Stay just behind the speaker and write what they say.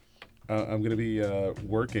I'm gonna be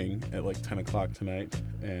working at like 10 o'clock tonight,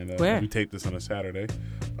 and Where? we taped this on a Saturday,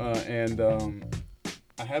 and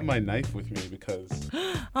I have my knife with me because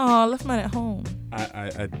Oh, I left mine at home.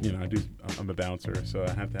 I'm a bouncer, so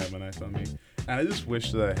I have to have my knife on me. And I just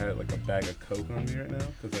wish that I had like a bag of Coke on me right now,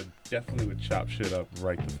 because I definitely would chop shit up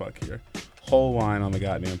right the fuck here. Whole line on the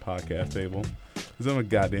goddamn podcast table, because I'm a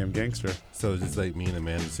goddamn gangster. So just like me and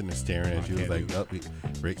Amanda sitting there staring at you, was can't like,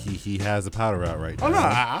 Rick, he has the powder out right now. Oh no,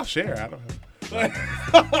 I'll share. I don't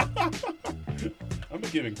have. I'm a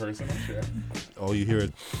giving person. I'll share. All you hear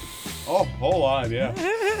is, Oh, hold on, yeah.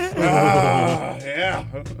 Yeah.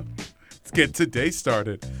 Let's get today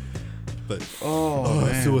started. but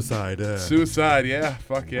Man. suicide. Suicide, yeah.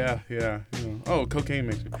 Fuck yeah, yeah. You know. Oh, cocaine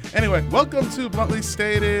makes me. Anyway, welcome to Bluntly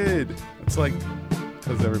Stated. It's like,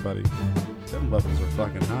 because everybody, them levels are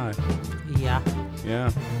fucking high. Yeah. Yeah.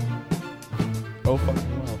 Oh,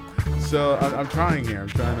 fucking well. So I'm trying here. I'm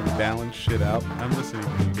trying to balance shit out. I'm listening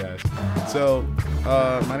to you guys. So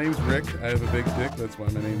my name's Rick. I have a big dick. That's why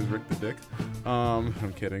my name is Rick the Dick.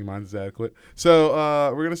 I'm kidding. Mine's adequate.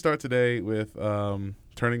 So we're gonna start today with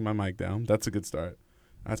turning my mic down. That's a good start.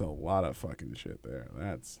 That's a lot of fucking shit there.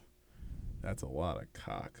 That's a lot of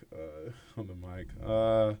cock on the mic.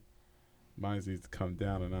 Mine needs to come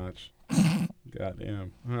down a notch.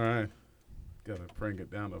 Goddamn. All right. Gotta bring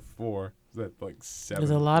it down to 4. Is that like 7?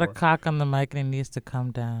 There's a lot of cock on the mic and it needs to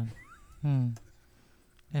come down.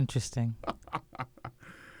 Interesting.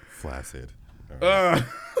 Flaccid.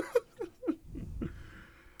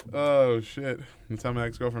 Oh shit! That's how my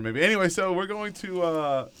ex-girlfriend maybe. Anyway, so we're going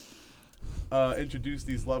to introduce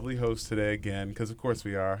these lovely hosts today again, because of course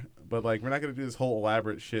we are. But like, we're not gonna do this whole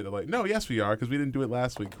elaborate shit of like, no, yes we are, because we didn't do it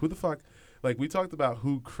last week. Who the fuck? Like, we talked about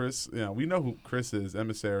who Chris. We know who Chris is,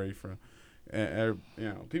 emissary from.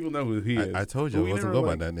 People know who he is. I told you I wasn't going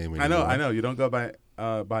by that name anymore. I know. You don't go by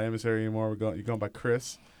emissary anymore. You're going by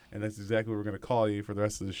Chris, and that's exactly what we're going to call you for the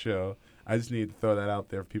rest of the show. I just need to throw that out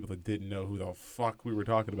there for people that didn't know who the fuck we were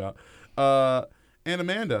talking about. And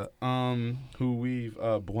Amanda, who we've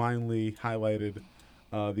blindly highlighted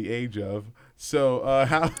the age of. So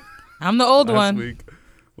how? I'm the old one.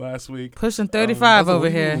 Last week. Pushing 35 over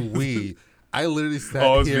here. We. I literally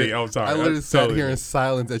sat here. Me. Oh, sorry. I literally sat totally here in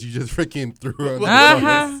silence as you just freaking threw her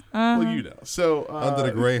Well, you know. So under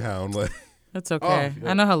the Greyhound. Like, That's okay. yeah.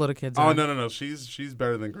 I know how little kids are. Oh no. She's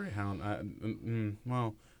better than Greyhound.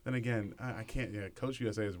 Well, then again, I can't. Yeah, Coach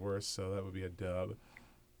USA is worse, so that would be a dub.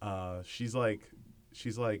 She's like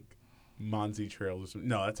Monzie Trails or something.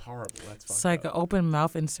 No, that's horrible. That's fucked It's like up. an open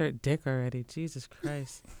mouth insert dick already. Jesus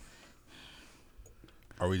Christ.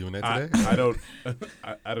 are we doing that today?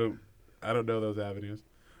 I don't know those avenues.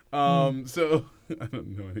 So I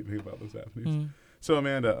don't know anything about those avenues. So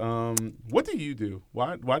Amanda, what do you do?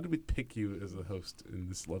 Why did we pick you as the host in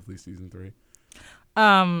this lovely season 3?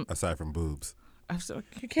 Aside from boobs.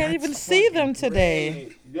 You can't even see them today.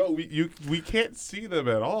 Yo, we can't see them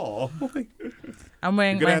at all. I'm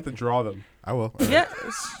wearing You're gonna have to draw them. I will. Yeah,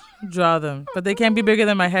 draw them. But they can't be bigger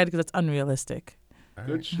than my head because it's unrealistic.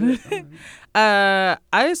 Good shit. All right.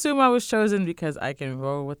 I assume I was chosen because I can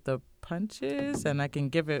roll with the punches and I can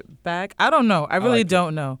give it back. I don't know. I really like it.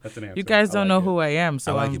 don't know. That's an answer. You guys don't I know like it. who I am,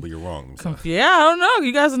 so I like I'm it, but you're wrong. So. Yeah, I don't know.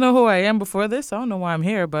 You guys don't know who I am before this. I don't know why I'm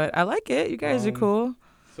here, but I like it. You guys are cool.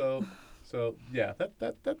 So yeah,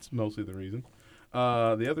 that's mostly the reason.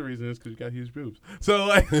 The other reason is because you got huge boobs. So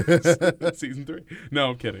like season 3. No,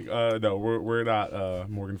 I'm kidding. No, we're not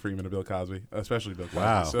Morgan Freeman or Bill Cosby, especially Bill Cosby.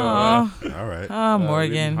 Wow. So, All right. Oh, we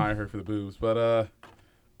Morgan. didn't hire her for the boobs, but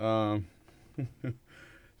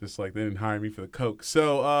just like they didn't hire me for the coke.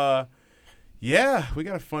 So yeah, we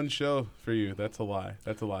got a fun show for you. That's a lie.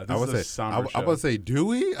 This is a somber show. I would say, do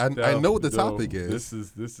we? I know what the topic is.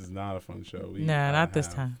 This is not a fun show. Nah, not this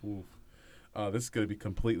time. This is gonna be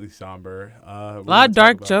completely somber. A lot of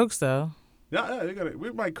dark jokes, though. Yeah,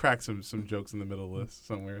 we might crack some jokes in the middle of this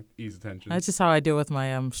somewhere. Ease attention. That's just how I deal with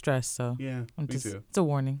my stress. So Yeah, me too. It's a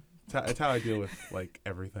warning. It's how I deal with like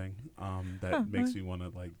everything that makes me want to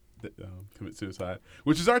like commit suicide,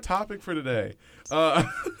 which is our topic for today. Are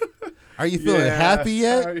you feeling happy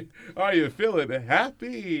yet? Are you feeling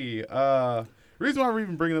happy? Reason why we're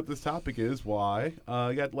even bringing up this topic is why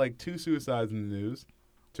you got like 2 suicides in the news.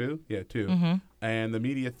 2? Yeah, 2. Mm-hmm. And the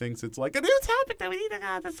media thinks it's like a new topic that we need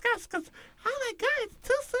to discuss because, oh my God, it's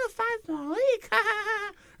 2 suicides in a week.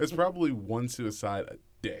 It's probably 1 suicide a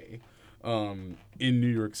day in New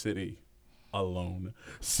York City alone.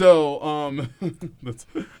 So, that's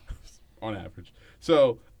on average.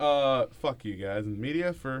 So, fuck you guys in the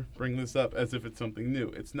media for bringing this up as if it's something new.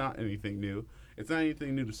 It's not anything new. It's not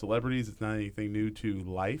anything new to celebrities. It's not anything new to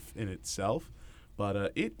life in itself.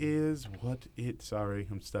 But it is what it. Sorry,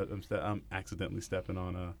 I'm accidentally stepping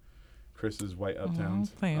on Chris's white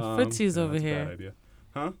uptowns. Playing footsies over that's a here. bad idea.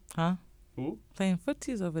 Huh? Huh? Who? Playing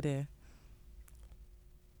footsies over there.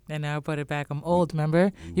 And now I brought it back. I'm old,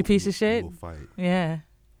 remember? You piece of shit? We'll fight. Yeah.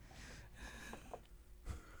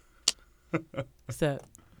 What's up?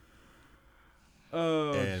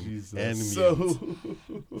 Oh, And- Jesus. and so,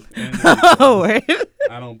 Oh, wait.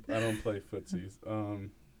 I don't play footsies.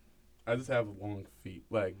 I just have long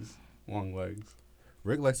legs.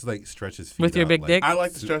 Rick likes to like stretch his feet With your out, big like, dick? I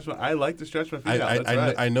like to stretch my feet out. That's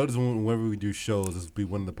right. I notice whenever we do shows, this will be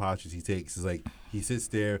one of the postures he takes. Is like he sits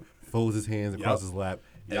there, folds his hands across his lap,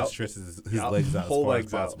 and stretches his legs out Whole as far legs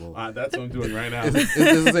as possible. out. That's what I'm doing right now.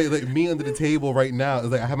 It's like me under the table right now. It's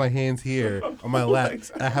like I have my hands here on my lap,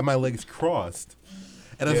 and I have my legs crossed.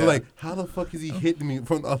 And I was like, how the fuck is he hitting me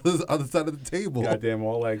from the other side of the table? Goddamn,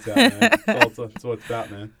 all legs out, man. That's what it's about,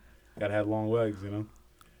 man. Gotta have long legs, you know.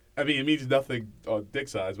 I mean, it means nothing dick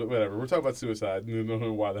size, but whatever. We're talking about suicide. I don't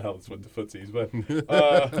know why the hell it's with the footsies, but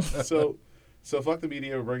so fuck the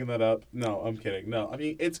media. We're bringing that up. No, I'm kidding. No, I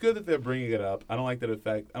mean it's good that they're bringing it up. I don't like the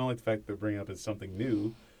fact they're bringing it up as something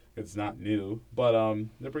new. It's not new, but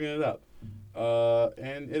they're bringing it up,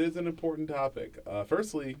 and it is an important topic.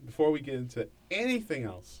 Firstly, before we get into anything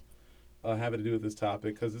else having to do with this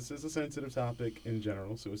topic, because this is a sensitive topic in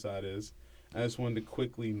general, suicide is. I just wanted to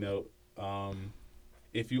quickly note.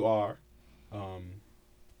 If you are,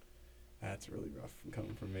 that's really rough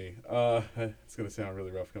coming from me. It's going to sound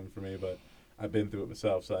really rough coming from me, but I've been through it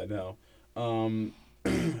myself, so I know.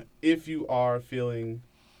 If you are feeling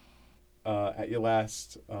at your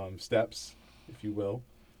last steps, if you will,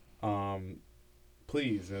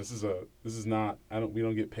 please, and this is not, we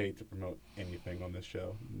don't get paid to promote anything on this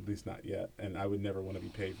show, at least not yet, and I would never want to be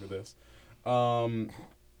paid for this.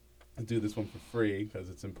 I do this one for free because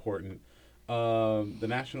it's important. The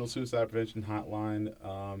National Suicide Prevention Hotline,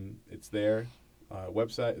 it's their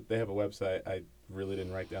website. They have a website. I really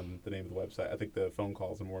didn't write down the name of the website. I think the phone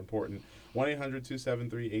calls are more important.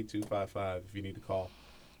 1-800-273-8255 if you need to call.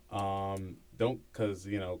 Because,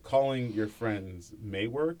 calling your friends may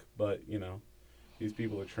work, but, these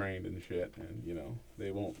people are trained and shit, and,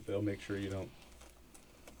 they'll make sure you don't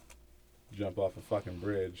jump off a fucking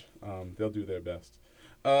bridge. They'll do their best.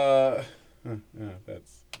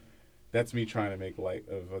 That's me trying to make light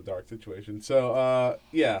of a dark situation. So,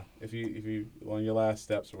 if you on your last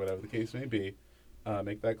steps or whatever the case may be,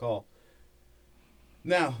 make that call.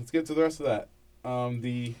 Now, let's get to the rest of that.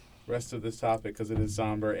 The rest of this topic, because it is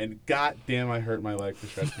somber, and goddamn, I hurt my leg for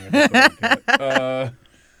stretching it.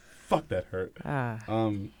 Fuck, that hurt.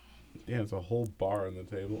 Damn, it's a whole bar on the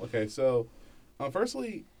table. Okay, so,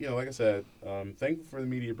 firstly, like I said, thankful for the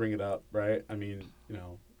media bringing it up, right? I mean,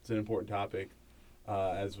 it's an important topic.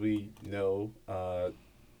 As we know,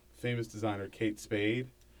 famous designer Kate Spade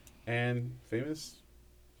and famous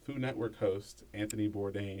Food Network host Anthony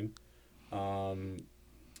Bourdain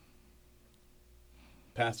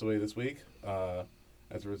passed away this week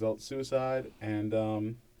as a result of suicide.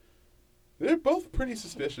 And they're both pretty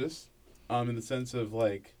suspicious in the sense of,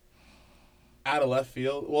 like, out of left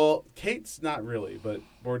field. Well, Kate's not really, but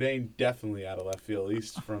Bourdain definitely out of left field, at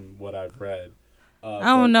least from what I've read.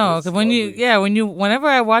 I don't know, because whenever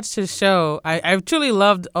I watched his show, I truly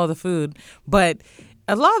loved all the food, but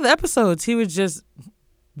a lot of the episodes he was just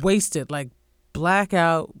wasted, like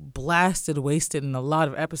blackout, blasted, wasted in a lot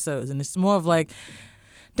of episodes, and it's more of like,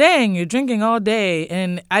 dang, you're drinking all day,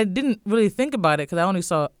 and I didn't really think about it because I only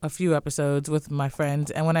saw a few episodes with my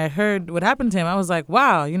friends, and when I heard what happened to him, I was like,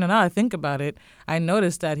 wow, now I think about it, I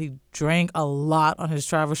noticed that he drank a lot on his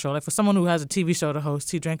travel show. Like for someone who has a TV show to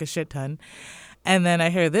host, he drank a shit ton. And then I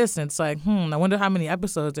hear this, and it's like, I wonder how many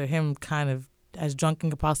episodes are him kind of as drunk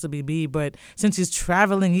and could possibly be. But since he's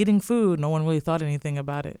traveling, eating food, no one really thought anything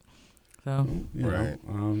about it. So, right.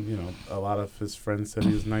 A lot of his friends said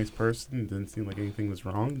he was a nice person. It didn't seem like anything was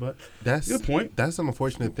wrong, but that's good point. That's an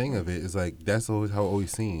unfortunate thing of it. Is like that's always how it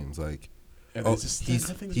always seems. Like,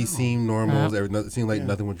 he seemed normal. It seemed like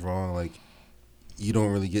nothing was wrong. Like, you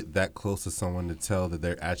don't really get that close to someone to tell that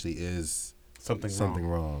there actually is something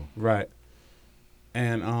wrong. Right.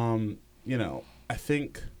 And I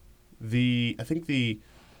think the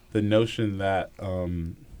notion that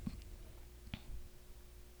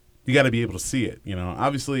you got to be able to see it.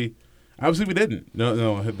 Obviously we didn't.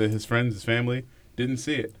 No, his friends, his family didn't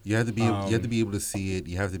see it. You have to be able to see it.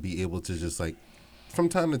 You have to be able to just like from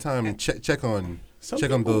time to time check on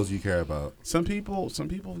those you care about. Some people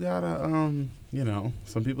got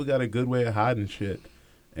some people got a good way of hiding shit,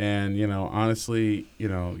 and honestly, I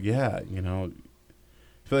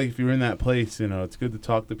feel like if you're in that place, it's good to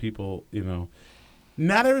talk to people,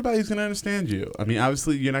 not everybody's going to understand you. I mean,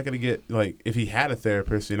 obviously, you're not going to get, like, if he had a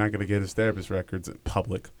therapist, you're not going to get his therapist records in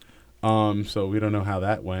public. So we don't know how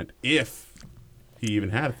that went, if he even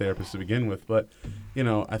had a therapist to begin with. But, you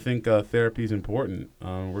know, I think therapy is important.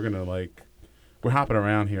 We're going to, like, we're hopping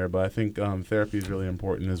around here, but I think therapy is really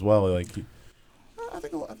important as well. Like, I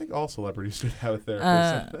think all celebrities should have a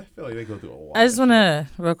therapist. I feel like they go through a lot. I just want to,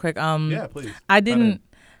 real quick. Yeah, please.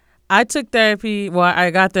 I took therapy. Well,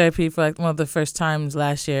 I got therapy for like one of the first times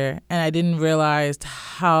last year, and I didn't realize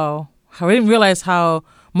how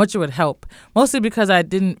much it would help. Mostly because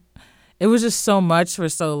it was just so much for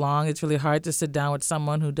so long. It's really hard to sit down with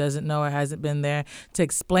someone who doesn't know or hasn't been there to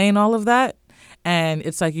explain all of that. And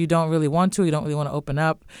it's like you don't really want to open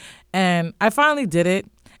up. And I finally did it,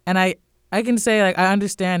 and I can say, like, I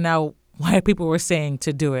understand now why people were saying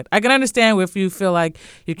to do it. I can understand if you feel like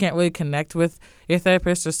you can't really connect with your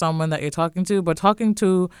therapist or someone that you're talking to, but talking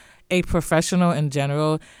to a professional in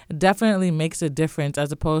general definitely makes a difference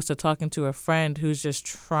as opposed to talking to a friend who's just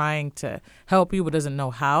trying to help you but doesn't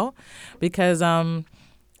know how. Because,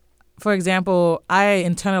 for example, I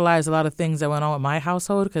internalized a lot of things that went on with my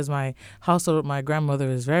household because my household with my grandmother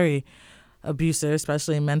is very abusive,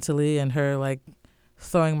 especially mentally, and her, like,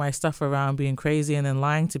 throwing my stuff around, being crazy, and then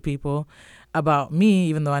lying to people about me,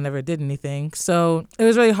 even though I never did anything. So it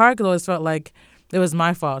was really hard because I always felt like it was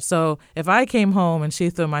my fault. So if I came home and she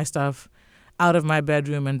threw my stuff out of my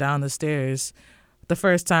bedroom and down the stairs the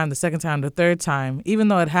first time, the second time, the third time, even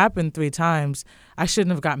though it happened 3 times, I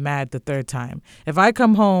shouldn't have got mad the third time. If I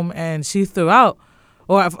come home and she threw out,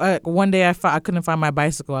 or if, one day I couldn't find my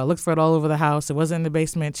bicycle. I looked for it all over the house. It wasn't in the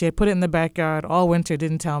basement. She had put it in the backyard all winter,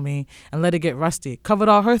 didn't tell me, and let it get rusty. Covered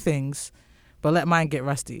all her things, but let mine get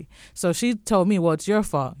rusty. So she told me, well, it's your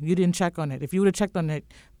fault. You didn't check on it. If you would have checked on it,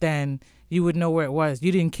 then you would know where it was.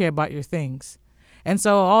 You didn't care about your things. And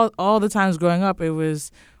so all the times growing up, it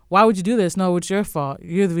was, why would you do this? No, it's your fault.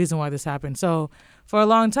 You're the reason why this happened. So for a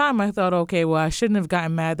long time, I thought, okay, well, I shouldn't have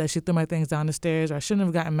gotten mad that she threw my things down the stairs. Or I shouldn't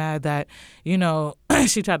have gotten mad that, you know,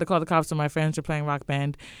 she tried to call the cops on my friends for playing Rock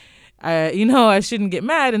Band. I shouldn't get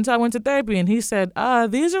mad until I went to therapy. And he said,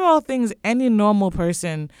 these are all things any normal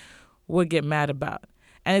person would get mad about.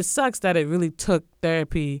 And it sucks that it really took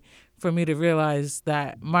therapy for me to realize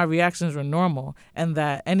that my reactions were normal and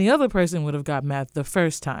that any other person would have got mad the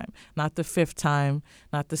first time, not the 5th time,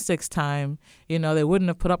 not the 6th time. You know, they wouldn't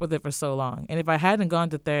have put up with it for so long. And if I hadn't gone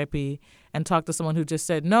to therapy and talked to someone who just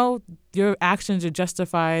said, no, your actions are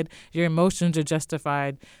justified, your emotions are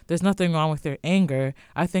justified, there's nothing wrong with your anger,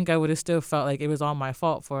 I think I would have still felt like it was all my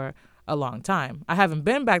fault for a long time. I haven't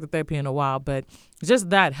been back to therapy in a while, but just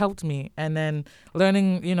that helped me. And then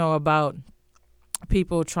learning, about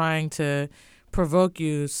people trying to provoke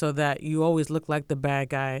you so that you always look like the bad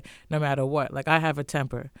guy no matter what. Like, I have a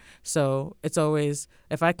temper. So it's always,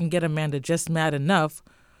 if I can get Amanda just mad enough,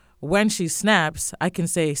 when she snaps, I can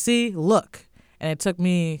say, see, look. And it took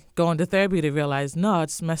me going to therapy to realize, no,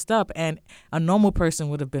 it's messed up. And a normal person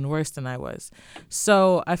would have been worse than I was.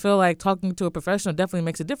 So I feel like talking to a professional definitely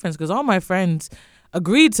makes a difference because all my friends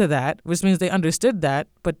agreed to that, which means they understood that,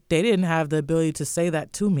 but they didn't have the ability to say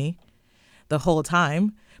that to me the whole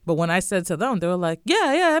time. But when I said to them, they were like,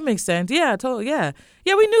 yeah, that makes sense. Yeah, totally. Yeah,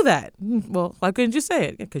 we knew that. Well, why couldn't you say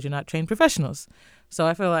it? Because you're not trained professionals. So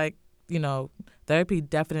I feel like, therapy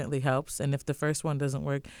definitely helps. And if the first one doesn't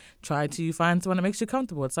work, try to find someone that makes you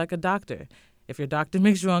comfortable. It's like a doctor. If your doctor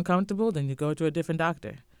makes you uncomfortable, then you go to a different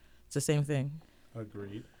doctor. It's the same thing.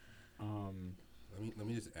 Agreed. Let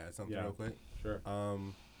me just add something real quick. Sure.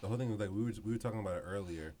 The whole thing was like we were talking about it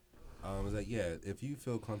earlier. Is that if you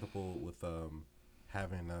feel comfortable with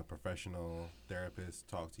having a professional therapist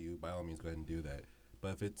talk to you, by all means go ahead and do that.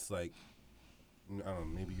 But if it's like, I don't know,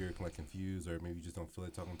 maybe you're like confused or maybe you just don't feel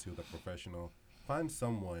like talking to a professional, find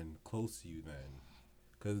someone close to you then.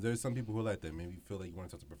 Because there's some people who are like that. Maybe you feel like you want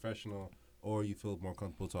to talk to a professional or you feel more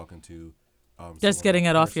comfortable talking to just getting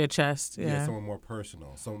it off your chest. Yeah, someone more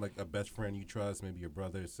personal. Someone like a best friend you trust, maybe your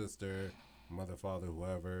brother, sister, mother, father,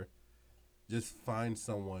 whoever. Just find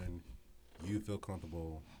someone you feel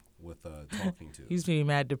comfortable with talking to. He's being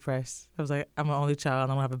mad depressed. I was like, I'm an only child.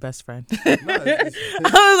 I don't have a best friend. No, I was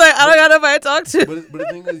like, I don't got nobody to talk to. But the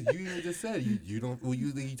thing is, you just said you don't. Well,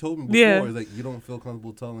 you told me before, like you don't feel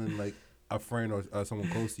comfortable telling like a friend or someone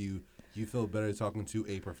close to you. You feel better talking to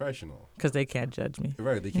a professional because they can't judge me.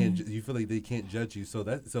 Right? They can't. You feel like they can't judge you. So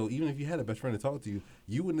even if you had a best friend to talk to you,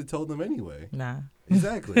 you wouldn't have told them anyway. Nah.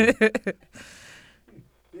 Exactly.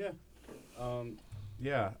 Yeah.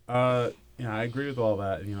 I agree with all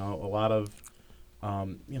that. A lot of,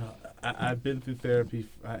 I've been through therapy.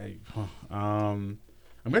 I'm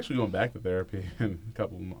actually going back to therapy in a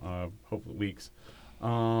couple, hopefully weeks.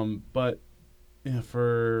 But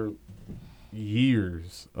for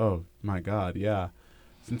years, oh my God, yeah,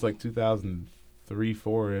 since like 2003,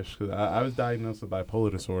 4-ish, because I was diagnosed with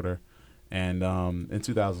bipolar disorder, and in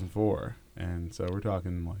 2004, and so we're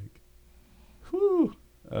talking like,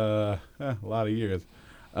 a lot of years.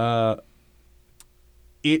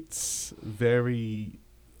 It's very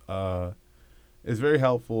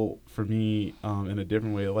helpful for me in a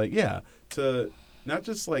different way. Like, yeah, to not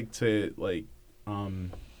just like to like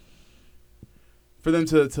for them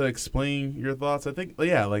to explain your thoughts. I think,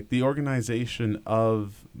 yeah, like the organization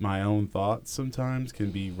of my own thoughts sometimes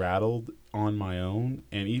can be rattled on my own,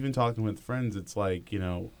 and even talking with friends, it's like,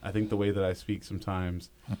 I think the way that I speak sometimes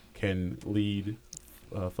can lead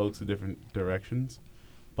folks in different directions,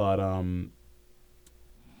 but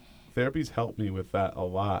therapy's helped me with that a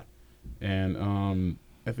lot, and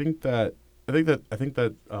I think that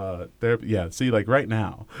therapy. Yeah, see, like right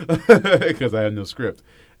now, because I have no script,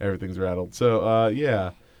 everything's rattled. So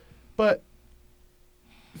yeah, but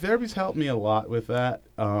therapy's helped me a lot with that.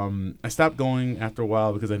 I stopped going after a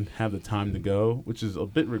while because I didn't have the time to go, which is a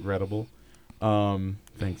bit regrettable.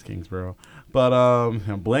 Thanks, Kingsborough. But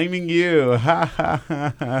I'm blaming you.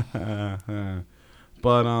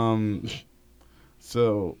 But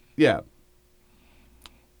so yeah,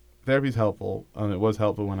 therapy's helpful. It was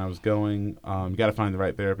helpful when I was going. You got to find the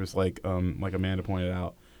right therapist, like Amanda pointed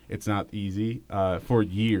out. It's not easy. For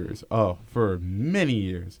years, for many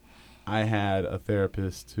years, I had a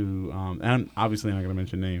therapist who, and obviously I'm not going to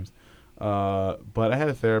mention names, but I had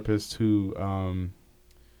a therapist who,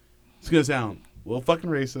 it's going to sound a little fucking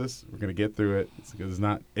racist. We're going to get through it.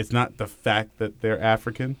 It's not the fact that they're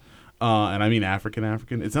African, and I mean African.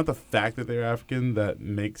 It's not the fact that they're African that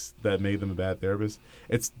made them a bad therapist.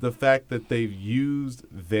 It's the fact that they've used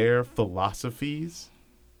their philosophies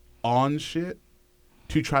on shit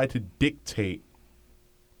to try to dictate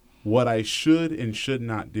what I should and should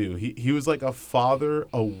not do. He was like a father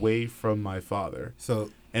away from my father.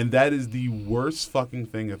 And that is the worst fucking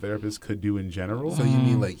thing a therapist could do in general. So you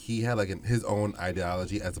mean like he had like his own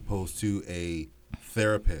ideology as opposed to a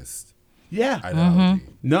therapist? Yeah. Ideology.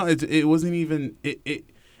 No, it wasn't even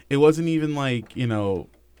it wasn't even like,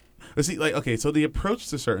 But see, like, okay, so the approach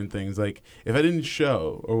to certain things, like, if I didn't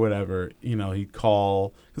show or whatever, he'd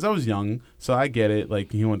call, because I was young, so I get it,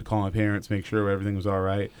 like, he wanted to call my parents, make sure everything was all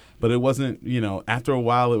right, but it wasn't, after a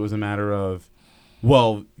while, it was a matter of,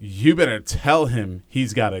 well, you better tell him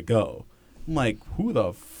he's got to go. I'm like, who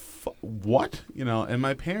the what? And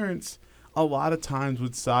my parents, a lot of times,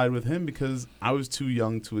 would side with him because I was too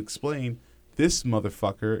young to explain, this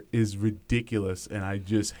motherfucker is ridiculous, and I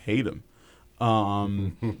just hate him.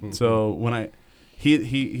 So when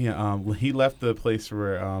he left the place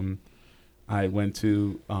where I went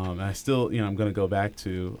to, and I still I'm gonna go back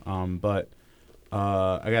to, but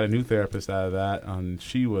I got a new therapist out of that, and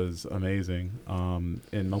she was amazing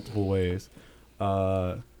in multiple ways.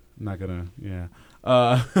 Not gonna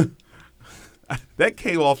that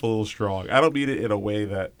came off a little strong. I don't mean it in a way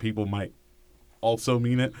that people might also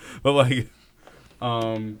mean it, but like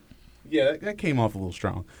yeah, that came off a little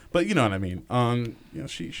strong, but you know what I mean.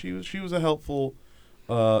 She was a helpful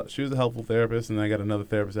therapist, and I got another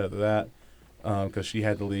therapist after that because she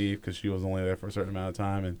had to leave because she was only there for a certain amount of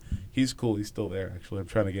time, and he's cool. He's still there actually. I'm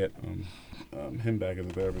trying to get him back as a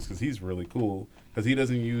therapist because he's really cool because he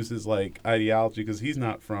doesn't use his like ideology because he's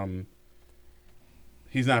not from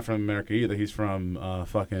America either. He's from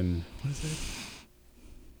fucking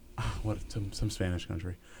what is it? Some Spanish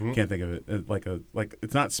country. Can't think of it. Like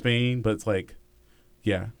it's not Spain, but it's like,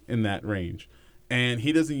 yeah, in that range. And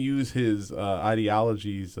he doesn't use his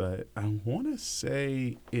ideologies. I want to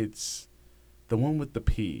say it's the one with the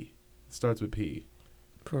P. It starts with P.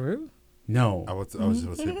 Peru? No. I was just going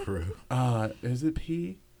to say Peru. Is it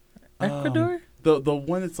P? Ecuador? The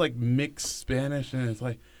one that's like mixed Spanish and it's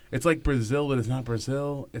like Brazil, but it's not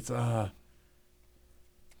Brazil. It's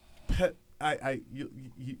you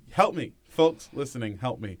help me, folks listening.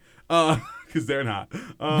 Help me, because they're not.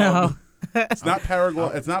 No, it's not Paraguay.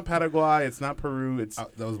 It's not Paraguay. It's not Peru. It's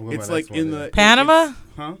like in the Panama.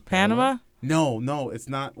 Huh? Panama? No, it's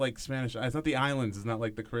not like Spanish. It's not the islands. It's not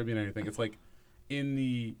like the Caribbean or anything. It's like in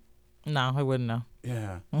the. No, I wouldn't know.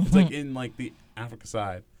 Yeah, it's like in like the Africa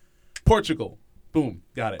side. Portugal. Boom,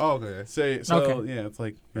 got it. Oh, okay. Yeah, it's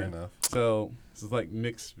like fair enough. So this is like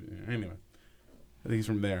mixed. Anyway. I think he's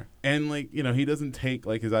from there. And, like, he doesn't take,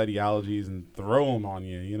 like, his ideologies and throw them on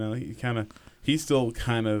you, he's still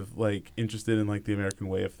kind of, like, interested in, like, the American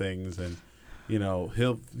way of things. And,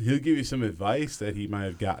 he'll give you some advice that he might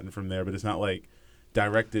have gotten from there, but it's not, like,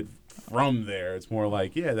 directed from there. It's more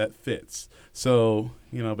like, yeah, that fits. So,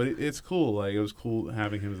 but it's cool. Like, it was cool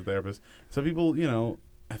having him as a therapist. So people,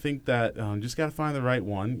 I think that just got to find the right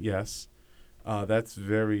one. Yes. That's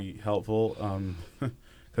very helpful.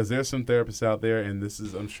 Because there's some therapists out there, and this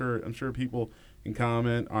is, I'm sure people can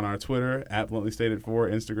comment on our Twitter, @BluntlyStated4,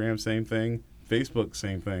 Instagram, same thing, Facebook,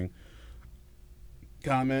 same thing.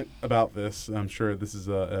 Comment about this. I'm sure this is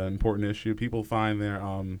an important issue. People find their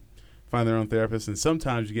own therapist, and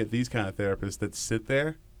sometimes you get these kind of therapists that sit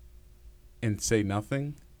there and say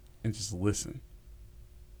nothing and just listen.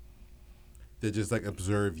 They just like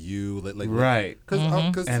observe you, like right.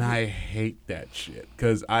 Cause, and I hate that shit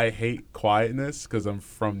because I hate quietness because I'm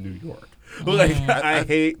from New York. Like I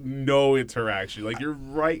hate no interaction. Like you're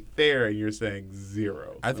right there and you're saying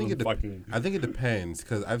zero. I think it depends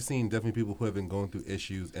because I've seen definitely people who have been going through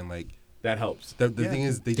issues and like that helps. The thing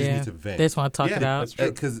is they just need to vent. They just want to talk it out.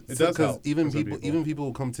 Because even people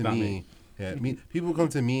will come to me. Yeah, people come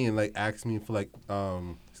to me and like ask me for like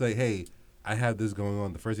it's like, hey, I have this going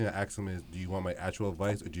on. The first thing I ask them is, do you want my actual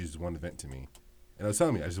advice or do you just want to vent to me? And they'll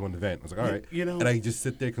tell me, I just want to vent. I was like, all right. And I just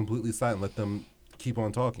sit there completely silent and let them keep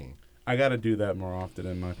on talking. I got to do that more often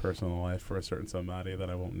in my personal life for a certain somebody that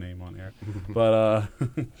I won't name on air. But,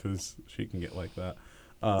 because she can get like that.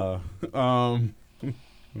 Like that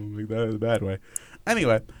in a bad way.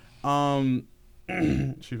 Anyway,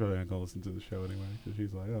 she's probably not going to listen to the show anyway because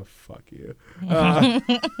she's like, oh, fuck you.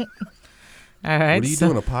 All right. What are you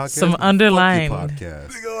doing, a podcast? Some underlying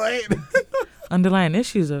podcast. Underlying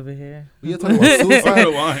issues over here. You're talking about suicide?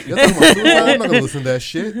 I'm not going to listen to that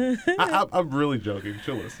shit. I'm really joking.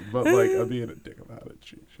 She'll listen. But, like, I'm being a dick about it.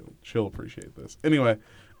 She'll appreciate this. Anyway,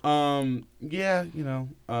 yeah, you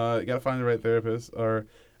got to find the right therapist. Or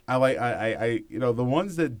I the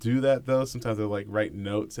ones that do that, though, sometimes they, like, write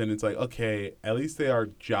notes. And it's like, okay, at least they are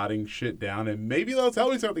jotting shit down. And maybe they'll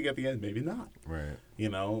tell me something at the end. Maybe not. Right.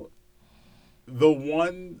 The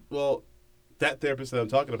one, that therapist that I'm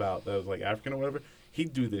talking about that was like African or whatever,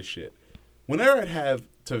 he'd do this shit. Whenever I'd have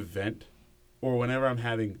to vent or whenever I'm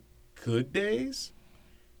having good days,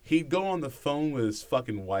 he'd go on the phone with his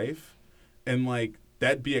fucking wife and like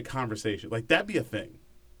that'd be a conversation. Like that'd be a thing.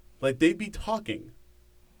 Like they'd be talking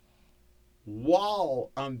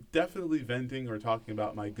while I'm definitely venting or talking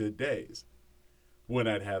about my good days. When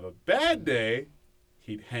I'd have a bad day,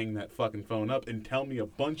 he'd hang that fucking phone up and tell me a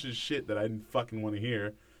bunch of shit that I didn't fucking want to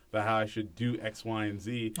hear about how I should do X, Y, and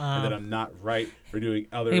Z, and that I'm not right for doing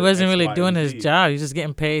other. He wasn't X, really Y, doing and his Z. job. He's just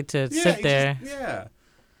getting paid to sit there.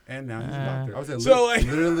 And now he's a doctor. I was like, so like,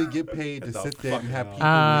 literally get paid to sit there and have people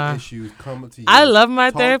with issues come up to you. I love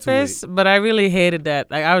my therapist, but I really hated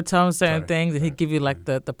that. Like I would tell him certain things, and he'd give you like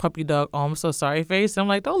the puppy dog, oh, I'm so sorry face. I'm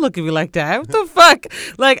like, don't look at me like that. What the fuck?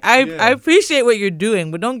 Like I appreciate what you're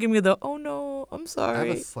doing, but don't give me the, oh no, I'm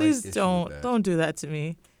sorry. Please don't do that to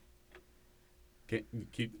me.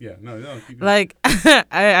 Keep going. Like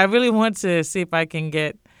I really want to see if I can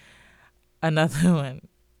get another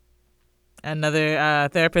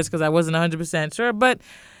therapist because I wasn't 100% sure. But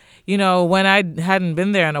when I hadn't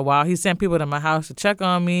been there in a while, he sent people to my house to check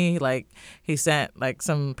on me. Like he sent like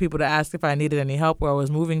some people to ask if I needed any help where I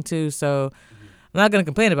was moving to. So I'm not gonna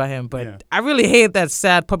complain about him, but I really hate that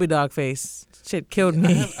sad puppy dog face. Shit killed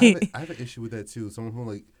me. I have an issue with that too. Someone who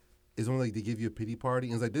like is only like they give you a pity party,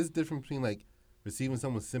 and it's like there's a difference between like receiving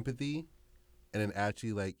someone's sympathy and then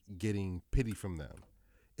actually like getting pity from them.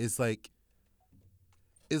 It's like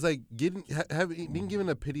being given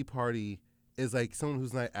a pity party is like someone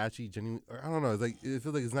who's not actually genuine. I don't know. It's like it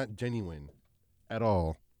feels like it's not genuine at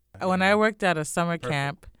all. When I worked at a summer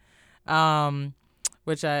camp,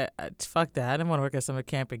 which I fuck that. I didn't want to work at summer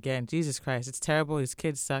camp again. Jesus Christ, it's terrible. These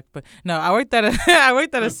kids suck. But no, I worked at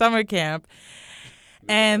a summer camp.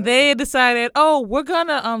 And they decided, we're going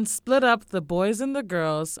to split up the boys and the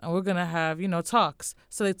girls, and we're going to have, talks.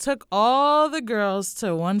 So they took all the girls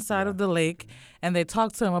to one side of the lake, and they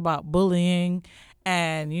talked to them about bullying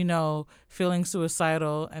and, feeling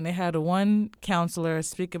suicidal. And they had one counselor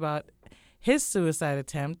speak about his suicide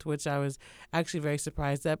attempt, which I was actually very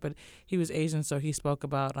surprised at. But he was Asian, so he spoke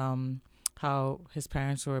about how his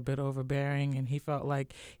parents were a bit overbearing and he felt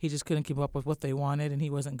like he just couldn't keep up with what they wanted and he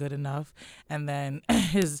wasn't good enough. And then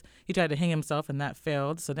he tried to hang himself and that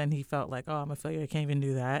failed. So then he felt like, I'm a failure. I can't even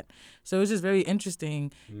do that. So it was just very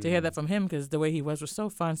interesting to hear that from him because the way he was so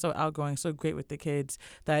fun, so outgoing, so great with the kids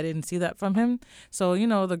that I didn't see that from him. So,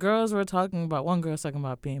 the girls were talking about, one girl was talking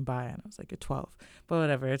about being bi and I was like, you're 12, but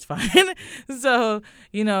whatever, it's fine. So,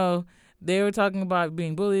 they were talking about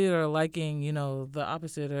being bullied or liking, the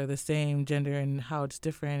opposite or the same gender and how it's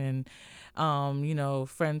different and,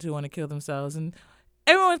 friends who want to kill themselves. And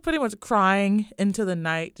everyone was pretty much crying into the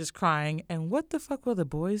night, just crying. And what the fuck were the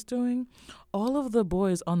boys doing? All of the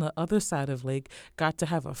boys on the other side of Lake got to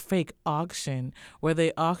have a fake auction where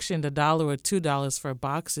they auctioned $1 or $2 for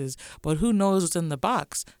boxes, but who knows what's in the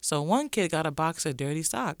box? So one kid got a box of dirty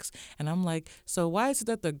socks. And I'm like, so why is it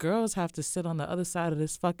that the girls have to sit on the other side of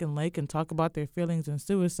this fucking lake and talk about their feelings and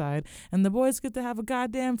suicide, and the boys get to have a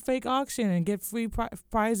goddamn fake auction and get free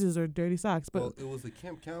prizes or dirty socks? But well, it was the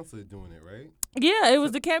camp counselor doing it, right? yeah, it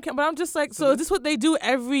was the camp. But I'm just like, so is this what they do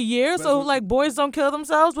every year? So like boys don't kill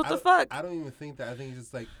themselves? What the fuck? I don't even think that. I think it's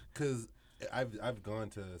just like, because I've gone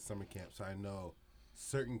to summer camp, so I know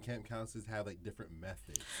certain camp counselors have like different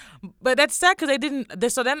methods. But that's sad because they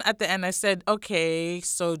didn't. So then at the end I said, okay,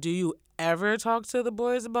 so do you ever talk to the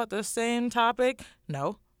boys about the same topic?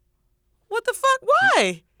 No. What the fuck?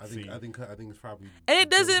 Why? I think it's probably. And it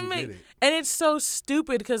doesn't make. And it's so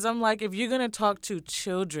stupid because I'm like, if you're gonna talk to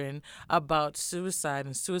children about suicide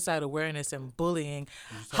and suicide awareness and bullying,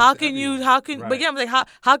 how can you? Right. But yeah, I'm like,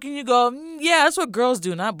 how can you go? Yeah, that's what girls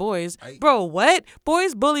do, not boys. Bro, what?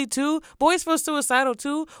 Boys bully too. Boys feel suicidal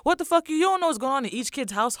too. What the fuck? You don't know what's going on in each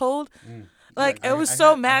kid's household. Like I was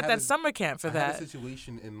so mad at summer camp for that. I had a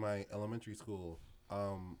situation in my elementary school.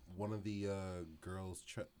 One of the girls,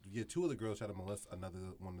 two of the girls tried to molest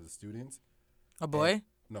one of the students. A boy?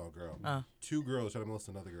 No, a girl. 2 girls tried to molest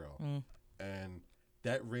another girl. And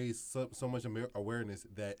that raised so much awareness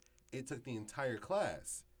that it took the entire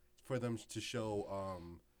class for them to show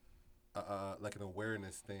like an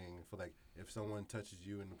awareness thing for like if someone touches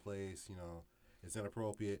you in the place, it's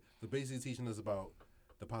inappropriate. So basically teaching us about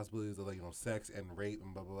the possibilities of like sex and rape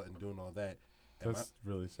and blah blah, blah and doing all that. That's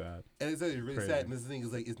really sad. And it's really sad. And this thing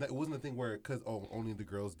is like, it wasn't a thing where, because, only the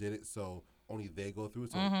girls did it, so only they go through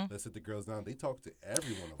it. So let's sit the girls down. They talk to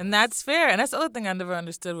everyone. And that's fair. And that's the other thing I never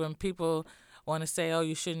understood when people want to say, oh,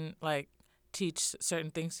 you shouldn't, like, teach certain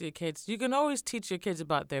things to your kids. You can always teach your kids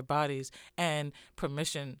about their bodies and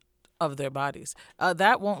permission of their bodies.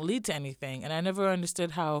 That won't lead to anything. And I never understood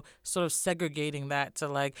how sort of segregating that to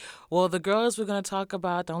like, well, the girls we're going to talk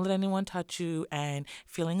about don't let anyone touch you and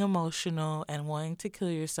feeling emotional and wanting to kill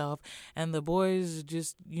yourself. And the boys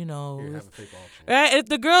just, Here, have a fake auction. right? If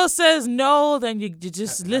the girl says no, then you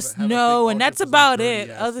just listen no, and that's about it.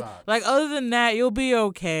 Other than that, you'll be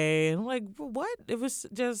okay. And I'm like, what? It was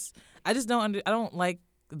just, I don't like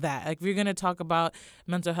that. Like, if you're going to talk about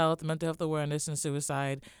mental health awareness, and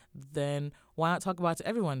suicide, then why not talk about it to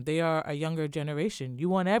everyone? They are a younger generation. You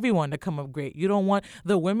want everyone to come up great. You don't want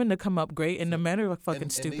the women to come up great, and the men are fucking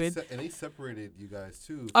stupid. And they separated you guys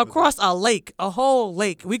too across a lake, a whole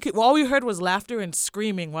lake. All we heard was laughter and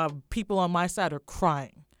screaming while people on my side are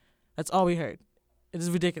crying. That's all we heard. It is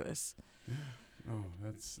ridiculous. Oh,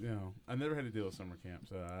 that's I never had to deal with summer camp,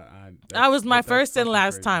 so that was my first and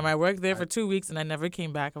last time. I worked there for 2 weeks and I never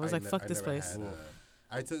came back. I was like, fuck this place.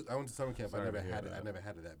 I went to summer camp. I never had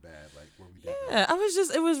it that bad. Like where we did. Yeah,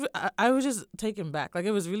 I was just taken back. Like,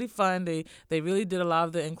 it was really fun. They really did a lot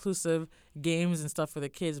of the inclusive games and stuff for the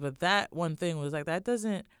kids. But that one thing was like, that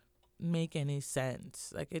doesn't make any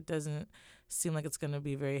sense. Like, it doesn't seem like it's gonna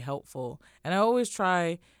be very helpful. And I always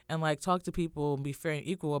try and like talk to people and be fair and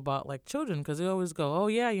equal about like children, because they always go, oh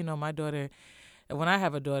yeah, my daughter. When I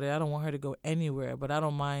have a daughter, I don't want her to go anywhere, but I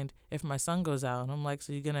don't mind if my son goes out. And I'm like,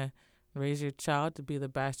 so you're gonna raise your child to be the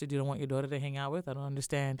bastard you don't want your daughter to hang out with? I don't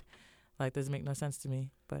understand. Like, doesn't make no sense to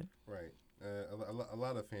me. But right, a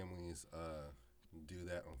lot of families do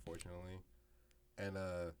that, unfortunately, and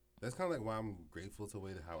that's kind of like why I'm grateful to the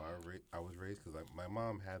way how I was raised, because like my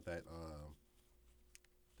mom had that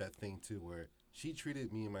that thing too, where she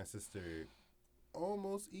treated me and my sister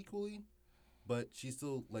almost equally, but she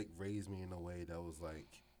still like raised me in a way that was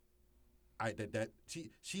like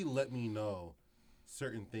she let me know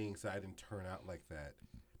certain things so I didn't turn out like that.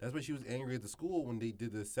 That's why she was angry at the school when they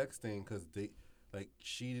did the sex thing, because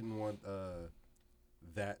she didn't want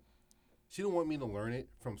that. She didn't want me to learn it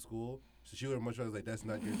from school, so she would have much rather like, that's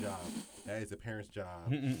not your job. That is a parent's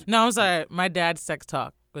job. No, I'm sorry. My dad's sex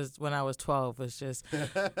talk was when I was 12 was just,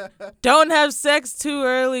 don't have sex too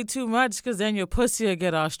early too much, because then your pussy will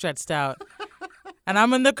get all stretched out. And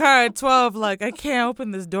I'm in the car at 12 like, I can't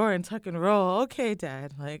open this door and tuck and roll. Okay,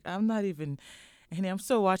 Dad. Like, I'm not even... And I'm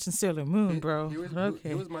still watching Sailor Moon, bro.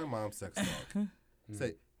 Here was my mom's sex talk.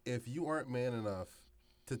 Say, if you aren't man enough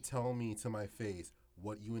to tell me to my face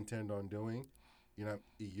what you intend on doing, you don't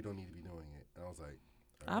need to be doing it. And I was like,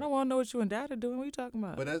 I don't want to know what you and Dad are doing. What are you talking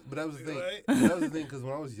about? But that was the thing. That was the thing, because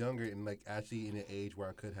when I was younger and like actually in an age where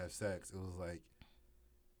I could have sex, it was like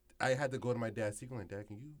I had to go to my dad secretly. Like, Dad,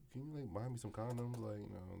 can you like buy me some condoms? Like,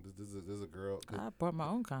 this is a girl. I bought my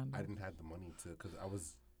own condom. I didn't have the money to, because I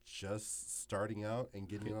was just starting out and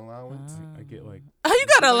getting an allowance. I get like. Oh, you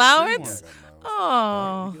got allowance? Yeah, I got an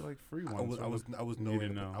allowance. Oh. You get like free ones. I was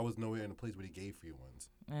nowhere in a place where they gave free ones.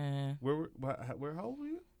 Where? How old were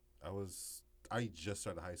you? I just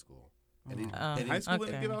started high school. And high school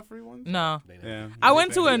didn't give out free ones? No. Yeah. I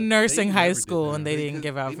went to a nursing high school and they didn't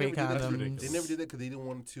give out free condoms. They never did that because they didn't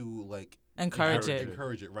want to like encourage it.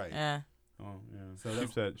 Encourage it, right? Yeah. Oh yeah.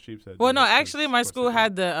 Sheep said. Well, no, actually, my school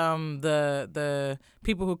had the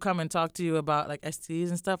people who come and talk to you about like STDs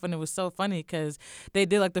and stuff, and it was so funny because they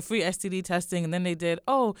did like the free STD testing, and then they did,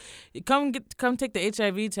 come take the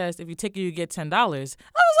HIV test. If you take it, you get $10. I was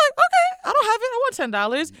like, okay, I don't have it. I want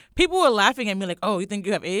 $10. People were laughing at me like, oh, you think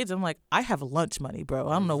you have AIDS? I'm like, I have lunch money, bro.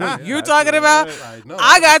 I don't know what you're talking about.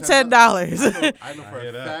 I got $10. I know for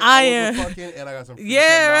a fact. I am fucking, and I got some free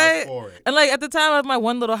 $10 for it. And like at the time of my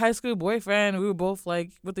one little high school boyfriend. We were both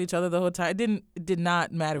like with each other the whole time. It did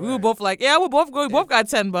not matter. Right. We were both like, yeah, we're both going. We both got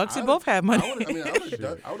 $10. We both had money. I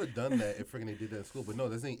would have done that if freaking they did that in school. But no,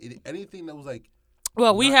 that's anything that was like.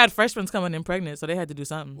 Well, we had freshmen coming in pregnant, so they had to do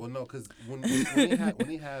something. Well, no, because when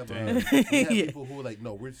they have people who were like,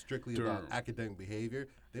 no, we're strictly about academic behavior.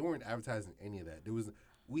 They weren't advertising any of that.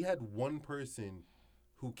 We had one person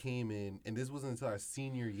who came in, and this wasn't until our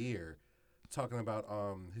senior year, talking about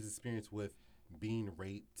his experience with being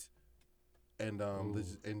raped. And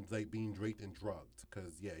like being raped and drugged,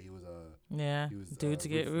 because he was due to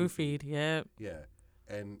get roofied. Yep. Yeah,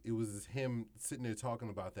 and it was him sitting there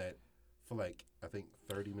talking about that for like I think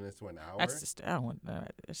 30 minutes to an hour. That's just I don't want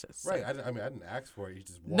that. Right. I didn't ask for it. He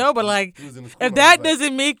just no, but like if that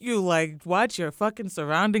doesn't make you like watch your fucking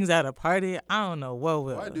surroundings at a party, I don't know what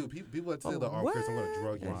will. Well, I do. People like to say like, "Oh, Chris, I'm gonna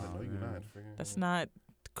drug you." Wow, no, you're not. That's not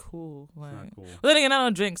cool. Like, not cool. But then again, I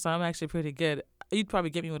don't drink, so I'm actually pretty good. You'd probably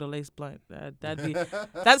get me with a lace blunt.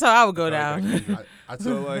 That's how I would go down. I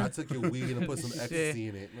took your weed and put some ecstasy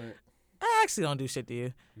in it. Like, I actually don't do shit to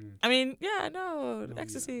you. I mean, no,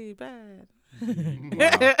 ecstasy, bad. Wow,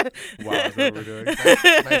 that's what we're doing.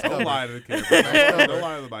 Nice don't lie to the camera. Don't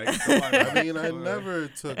lie to the mic. I mean, I never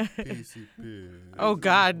took PCP. Oh,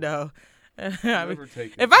 God, no. If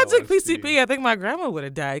I took PCP, I think my grandma would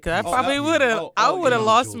have died because I probably would have. I would have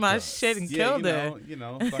lost my shit and killed her.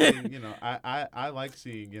 I like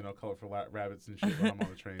seeing colorful rabbits and shit when I'm on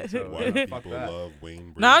the train. So why do people love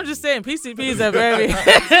Wayne Brady? No, I'm just saying PCPs are very.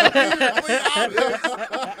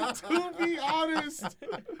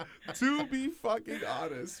 To be fucking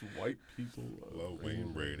honest, white people love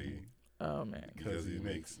Wayne Brady. Oh man, because he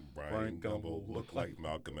makes Brian Gumble look like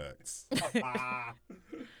Malcolm X.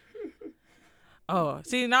 Oh,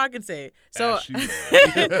 see, now I can say it. So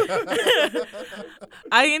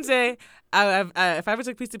I can say if I ever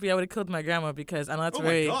took PCP, I would have killed my grandma because I know that's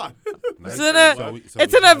very. God.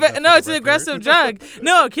 It's an aggressive drug.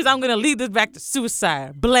 No, because I'm gonna lead this back to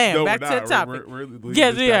suicide. Blam, no, back to the topic. We're leading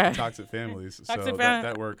this back to toxic families. So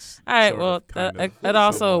that works. All right, well, it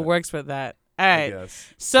also works with that. All right,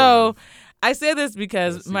 so I say this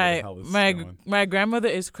because my grandmother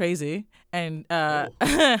is crazy, and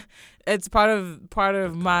it's part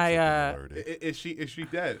of my. Is she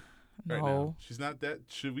dead? No, right now? She's not dead.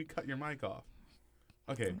 Should we cut your mic off?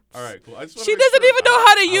 Okay, all right, cool. She doesn't even know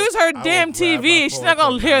how to use her damn TV. She's not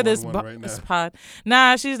gonna hear this pod.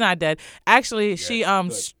 Nah, she's not dead. Actually, she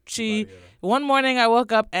one morning I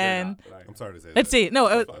woke up and I'm sorry to say. Let's see.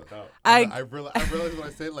 No, I realized when I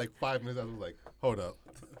said it like 5 minutes. I was like, hold up.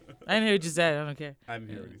 I didn't hear what you said. I don't care. I didn't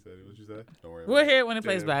hear what you said. What you said? Don't worry. We'll hear it when it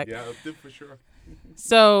plays back. Yeah, for sure.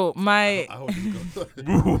 So my I hope this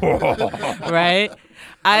goes. right.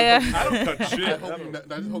 I don't cut shit.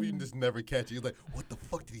 I just hope you just never catch it. You're like, what the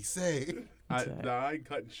fuck did he say? I ain't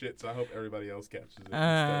cutting shit, so I hope everybody else catches it.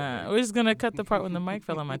 We're just gonna cut the part when the mic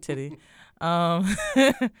fell on my titty.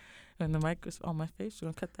 When the mic was on my face,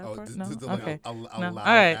 you're gonna cut that part? No? Okay. No. All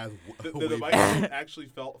right. Did the mic actually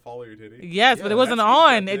follow your titty? Yes, but it wasn't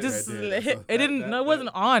on. It just it didn't. No, it wasn't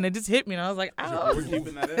on. It just hit me, and I was like, "Ow!" We're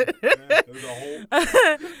keeping that in. There's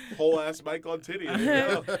a whole ass mic on titty.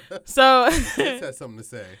 So Chris has something to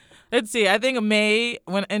say. Let's see. I think in May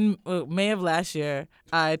of last year,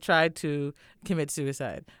 I tried to commit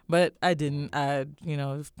suicide, but I didn't. I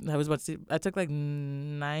was about to sleep. I took like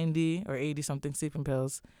 90 or 80 something sleeping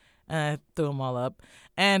pills. And I threw them all up.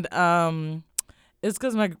 And it's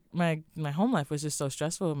because my home life was just so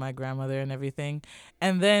stressful with my grandmother and everything.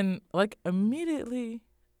 And then, like, immediately,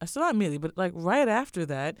 still not immediately, but, like, right after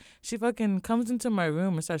that, she fucking comes into my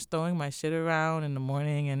room and starts throwing my shit around in the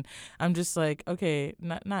morning. And I'm just like, okay,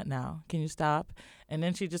 not now. Can you stop? And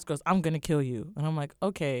then she just goes, I'm going to kill you. And I'm like,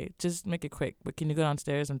 okay, just make it quick. But can you go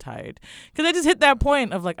downstairs? I'm tired. Because I just hit that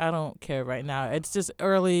point of like, I don't care right now. It's just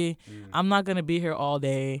early. I'm not going to be here all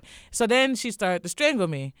day. So then she started to strangle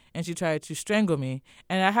me. And she tried to strangle me.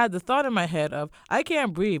 And I had the thought in my head of, I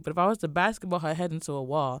can't breathe. But if I was to basketball her head into a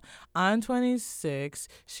wall, I'm 26.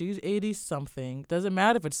 She's 80-something. Doesn't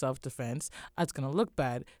matter if it's self-defense. It's going to look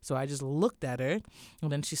bad. So I just looked at her.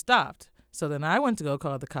 And then she stopped. So then I went to go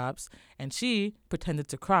call the cops, and she pretended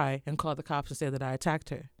to cry and called the cops and said that I attacked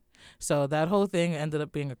her. So that whole thing ended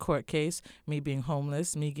up being a court case, me being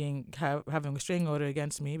homeless, me having a restraining order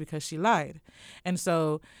against me because she lied. And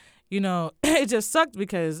so, it just sucked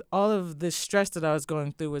because all of the stress that I was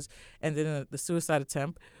going through ended in the suicide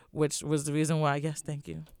attempt, which was the reason why, yes, thank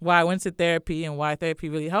you, why I went to therapy and why therapy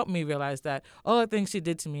really helped me realize that all the things she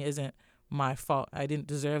did to me isn't my fault. I didn't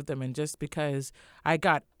deserve them. And just because I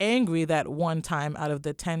got angry that one time out of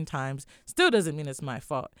the 10 times still doesn't mean it's my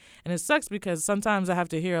fault. And it sucks because sometimes I have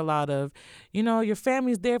to hear a lot of, your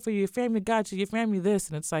family's there for you, your family got you, your family this.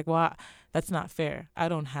 And it's like, well, that's not fair. I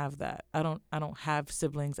don't have that. I don't have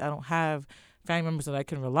siblings. I don't have family members that I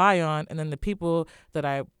can rely on. And then the people that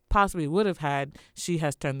I possibly would have had, she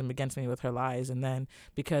has turned them against me with her lies. And then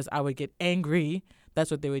because I would get angry, that's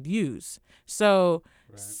what they would use. So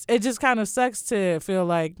it just kind of sucks to feel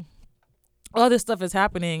like all this stuff is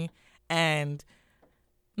happening and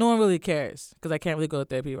no one really cares because I can't really go to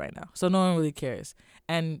therapy right now. So no one really cares.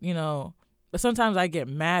 And, sometimes I get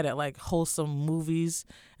mad at like wholesome movies,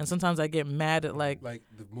 and sometimes I get mad at like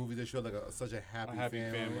the movies that show like such a happy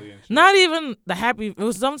family. And shit. Not even the happy.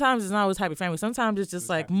 Sometimes it's not always happy family. Sometimes it's just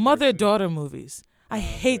like mother-daughter movies. I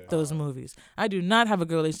hate those movies. I do not have a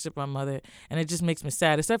good relationship with my mother, and it just makes me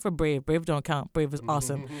sad, except for Brave. Brave don't count. Brave is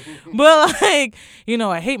awesome. But, I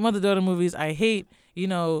hate mother-daughter movies. I hate,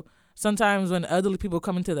 sometimes when elderly people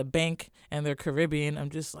come into the bank and they're Caribbean, I'm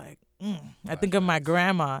just like, I think of my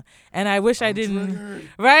grandma, and I wish I didn't. Triggered.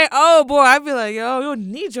 Right? Oh, boy, I'd be like, yo, you don't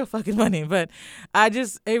need your fucking money. But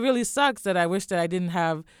it really sucks that I wish that I didn't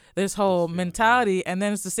have this whole mentality. And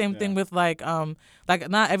then it's the same thing with like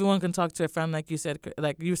not everyone can talk to a friend, like you said,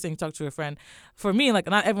 like you were saying, talk to a friend. For me, like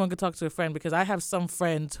not everyone can talk to a friend because I have some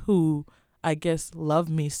friends who I guess love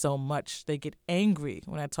me so much they get angry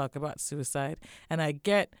when I talk about suicide, and I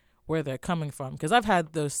get where they're coming from because I've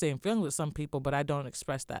had those same feelings with some people, but I don't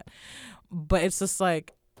express that. But it's just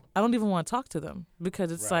like I don't even want to talk to them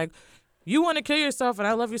because it's like you want to kill yourself and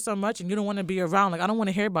I love you so much and you don't want to be around. Like I don't want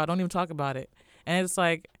to hear about it. Don't even talk about it. And it's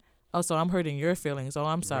like, oh, so I'm hurting your feelings. Oh,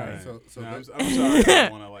 I'm sorry. Right. I'm sorry. I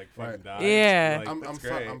don't want to like fucking die. Yeah. Like,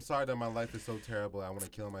 I'm sorry that my life is so terrible. I want to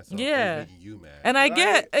kill myself. Yeah. It's making you mad. And I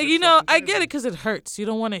get, I get it because it hurts. You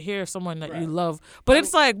don't want to hear someone that you love. But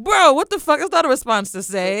it's like, bro, what the fuck? It's not a response to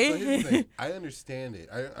say. So here's the thing. I understand it.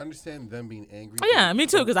 I understand them being angry. Yeah, me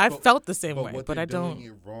too, because I felt the same way. But I don't. What they're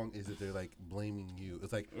doing it wrong is that they're like blaming you.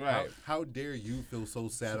 It's like, how dare you feel so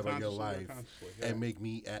sad about your life and make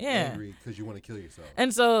me angry because you want to kill yourself.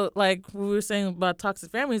 And so, like we were saying about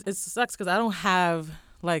toxic families, it sucks because I don't have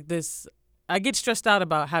like this. I get stressed out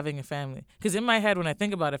about having a family because in my head, when I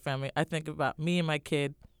think about a family, I think about me and my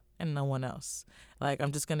kid and no one else. Like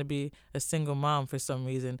I'm just gonna be a single mom for some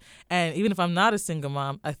reason. And even if I'm not a single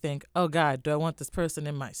mom, I think, oh God, do I want this person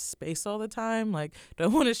in my space all the time? Like, do I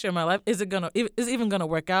want to share my life? Is it even gonna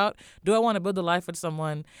work out? Do I want to build a life with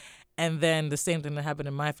someone, and then the same thing that happened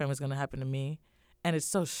in my family is gonna happen to me? And it's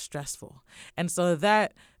so stressful. And so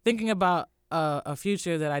that thinking about a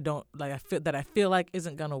future that I don't like, I feel like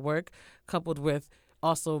isn't gonna work, coupled with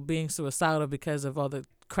also being suicidal because of all the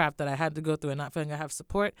crap that I had to go through and not feeling I have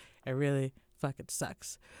support, it really fucking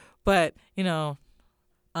sucks. But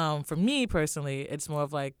for me personally, it's more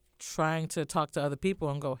of like trying to talk to other people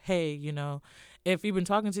and go, hey, if you've been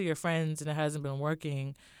talking to your friends and it hasn't been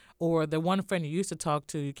working, or the one friend you used to talk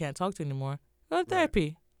to you can't talk to anymore, go to therapy.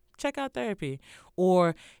 Right. Check out therapy.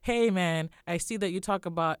 Or, hey, man, I see that you talk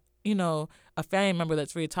about, a family member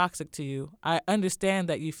that's really toxic to you. I understand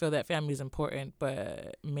that you feel that family is important,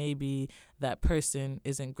 but maybe that person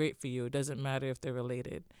isn't great for you. It doesn't matter if they're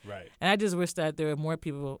related. Right. And I just wish that there were more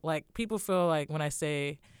people, like people feel like when I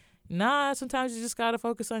say, nah, sometimes you just got to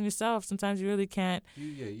focus on yourself. Sometimes you really can't,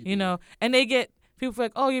 and they get, people feel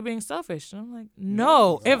like, oh, you're being selfish. And I'm like,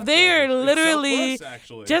 no. If they are literally,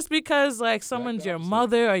 just because like someone's your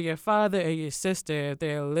mother or your father or your sister, if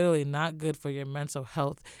they're literally not good for your mental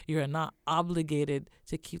health, you're not obligated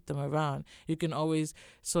to keep them around. You can always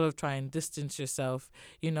sort of try and distance yourself.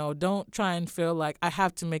 Don't try and feel like I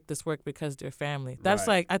have to make this work because they're family. That's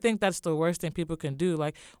like, I think that's the worst thing people can do.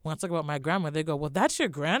 Like when I talk about my grandma, they go, well, that's your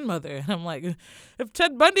grandmother. And I'm like, if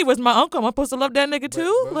Ted Bundy was my uncle, am I supposed to love that nigga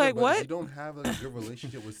too? But what? You don't have a good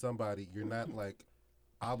relationship with somebody, you're not like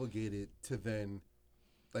obligated to then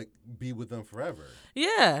like be with them forever.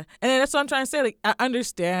 Yeah, and that's what I'm trying to say. Like, I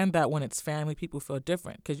understand that when it's family, people feel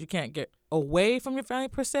different because you can't get away from your family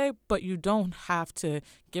per se, but you don't have to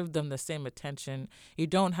give them the same attention. You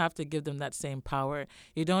don't have to give them that same power.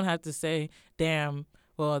 You don't have to say, "Damn,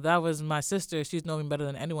 well, that was my sister. She's known me better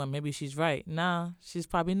than anyone. Maybe she's right." Nah, she's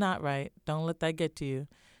probably not right. Don't let that get to you.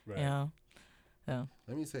 Right. You know. Yeah.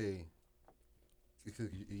 Let me say, because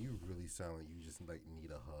you really sound like you just like need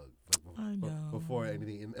a hug. Like, I know. Before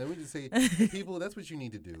anything, and let me just say, people, that's what you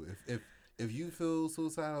need to do. If you feel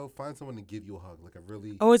suicidal, find someone to give you a hug, like a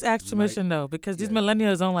really. Always ask permission though, because these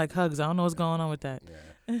millennials don't like hugs. I don't know what's going on with that.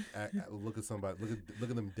 Yeah. Look at somebody. Look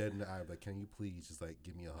at them dead in the eye. Like, can you please just like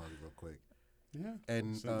give me a hug real quick? Yeah.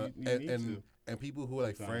 And So you need to. and people who are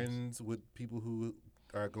like Sometimes. friends with people who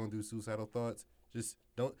are going through suicidal thoughts, just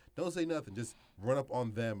don't say nothing. Just run up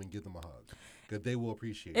on them and give them a hug, because they will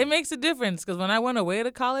appreciate it. It makes a difference because when I went away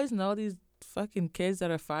to college and all these fucking kids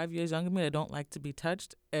that are 5 years younger than me that don't like to be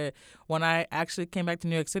touched, when I actually came back to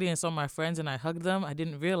New York City and saw my friends and I hugged them, I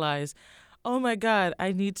didn't realize, oh my God,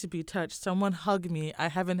 I need to be touched. Someone hug me. I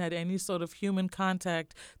haven't had any sort of human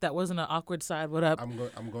contact that wasn't an awkward side. What up? I'm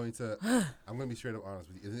going to be straight up honest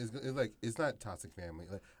with you. It's like it's not toxic family.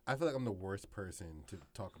 Like, I feel like I'm the worst person to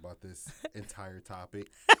talk about this entire topic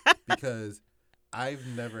because I've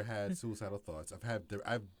never had suicidal thoughts.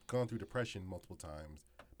 I've gone through depression multiple times,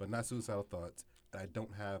 but not suicidal thoughts. And I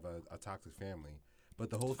don't have a toxic family. But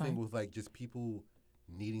the whole thing with like just people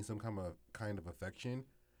needing some kind of affection.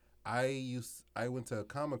 I went to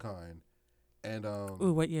Comic-Con and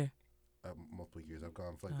Ooh, what year? Multiple years. I've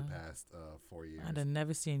gone for like the past 4 years. I'd have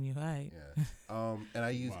never seen you. All right. Yeah. And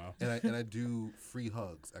I use and I do free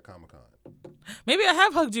hugs at Comic-Con. Maybe I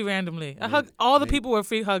have hugged you randomly. I hugged all the people with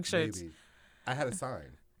free hug shirts. Maybe. I had a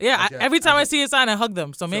sign. Yeah, every time I see a sign, I hug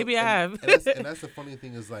them. So maybe I have. and that's the funny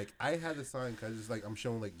thing is like I had the sign because just like I'm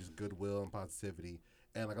showing like just goodwill and positivity.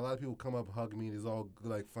 And like a lot of people come up, hug me. It's all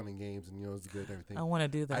good, like fun and games, and it's good and everything. I want to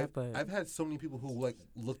do that, but I've had so many people who like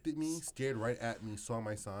looked at me, stared right at me, saw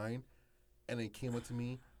my sign, and then came up to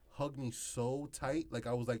me, hugged me so tight, like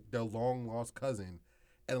I was like their long lost cousin,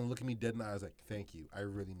 and then looked at me dead in the eyes, like, "Thank you, I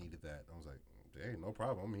really needed that." I was like, "Hey, no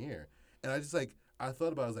problem, I'm here." And I just like I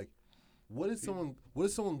thought about it, I was like, what is someone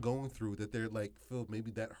going through that they're like feel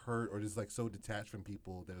maybe that hurt or just like so detached from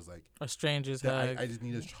people that is like a stranger's hug. I just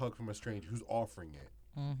need a hug from a stranger who's offering it.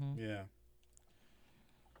 Mm-hmm. Yeah.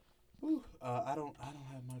 Whew, I don't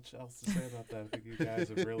have much else to say about that. I think you guys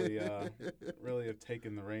have really have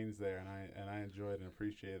taken the reins there, and I enjoyed and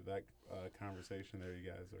appreciated that conversation there you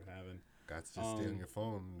guys are having. Got to just stay on your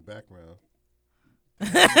phone in the background.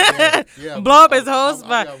 Blow up his whole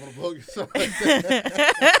spot.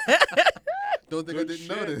 Don't think I didn't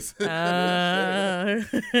notice.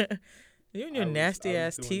 You and your nasty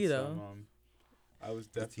ass tea though. I was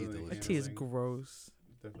definitely that tea is gross.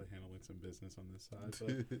 Definitely handling some business on this side,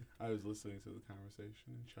 but I was listening to the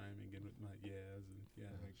conversation and chiming in with my yeahs and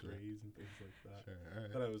grays and things like that. Sure, all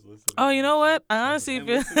right. But I was listening. Oh, you know what? I honestly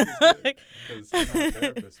feel because I'm not a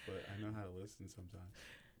therapist, but I know how to listen sometimes.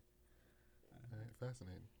 All right,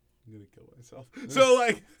 fascinating. I'm gonna kill myself. So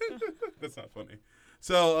like, that's not funny.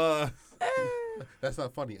 So that's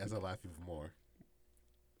not funny. As I laugh even more.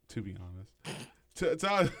 To be honest.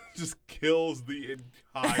 Todd just kills the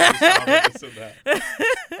entire topic of that.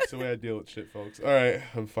 That's the way I deal with shit, folks. All right,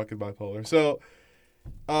 I'm fucking bipolar. So,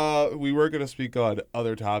 we were gonna speak on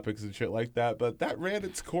other topics and shit like that, but that ran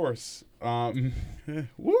its course.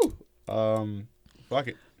 Woo. Fuck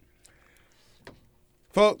it,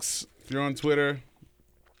 folks. If you're on Twitter,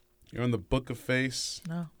 you're on the Book of Face.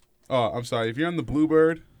 No. Oh, I'm sorry. If you're on the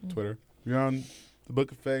Bluebird Twitter, if you're on the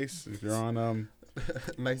Book of Face. If you're on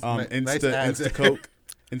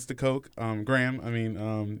Instacoke, Graham. I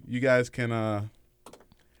mean, you guys can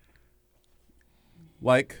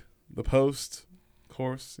like the post, of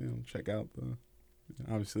course. Check out the.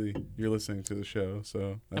 Obviously, you're listening to the show,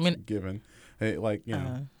 so that's a given. Hey,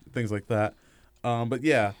 things like that. But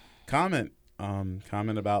yeah, comment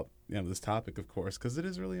about this topic, of course, because it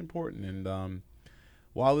is really important. And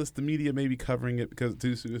while the media may be covering it because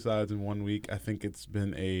 2 suicides in 1 week, I think it's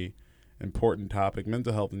been a important topic.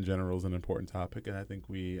 Mental health in general is an important topic, and I think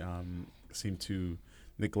we seem to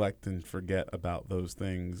neglect and forget about those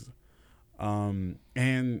things. And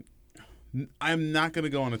I'm not going to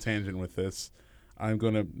go on a tangent with this. I'm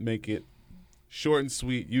going to make it short and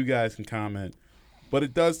sweet. You guys can comment, but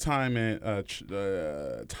it does tie in,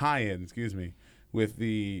 with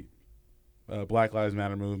the Black Lives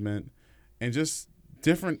Matter movement and just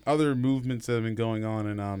different other movements that have been going on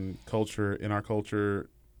in our culture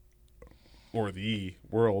or the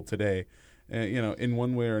world today, in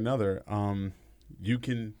one way or another, you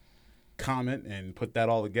can comment and put that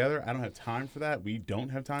all together. I don't have time for that. We don't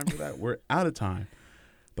have time for that. We're out of time.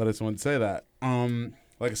 But I just wanted to say that.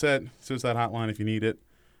 Like I said, suicide hotline if you need it.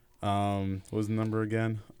 What was the number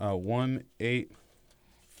again?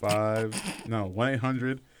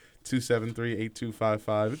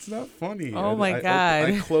 1-800-273-8255. It's not funny. Oh my God.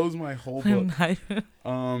 I closed my whole book. I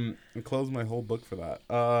closed my whole book for that.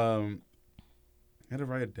 I had to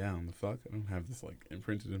write it down. The fuck? I don't have this like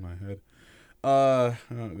imprinted in my head.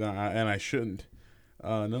 And I shouldn't.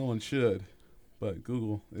 No one should. But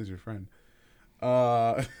Google is your friend.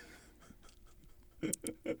 I'm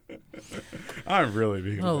really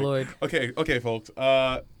being. Oh Lord. Okay, folks.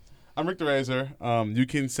 I'm Rick the Razor. You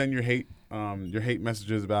can send your hate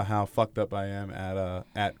messages about how fucked up I am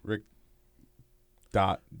at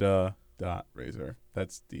Rick.the.razor.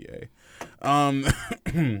 That's DA. Yeah,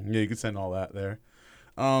 you can send all that there.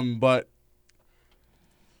 But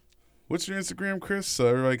what's your Instagram, Chris? So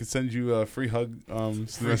everybody can send you a free hug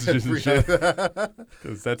messages and shit.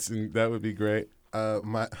 Because that would be great.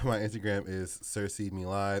 My Instagram is Sir See Me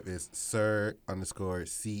Live. It's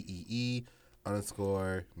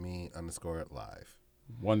Sir_CEE_me_live.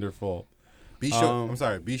 Wonderful. Be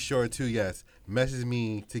sure. Be sure to message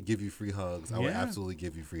me to give you free hugs. I would absolutely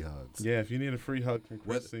give you free hugs. Yeah, if you need a free hug from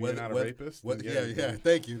Chris, and you're not a rapist. Yeah.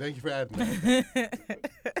 Thank you for adding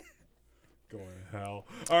that. Going to hell.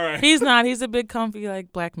 All right. He's not. He's a big, comfy,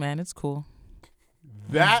 like black man. It's cool.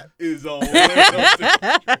 That is a little.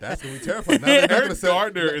 That's gonna be terrifying. Eric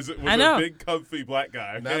Gardner was a big, comfy black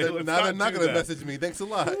guy. Now they're not gonna message me. Thanks a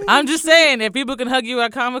lot. I'm just saying, if people can hug you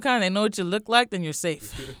at Comic-Con, they know what you look like, then you're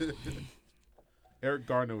safe. Eric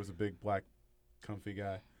Gardner was a big, black, comfy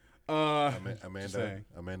guy.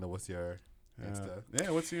 Amanda, what's your Insta?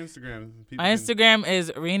 What's your Instagram? My Instagram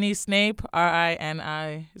is Rini Snape,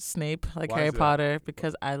 Rini Snape, like Why Harry is that? Potter,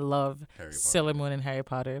 because I love Sailor Moon and Harry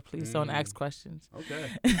Potter. Please don't ask questions.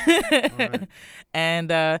 Okay. All right.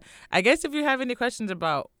 And I guess if you have any questions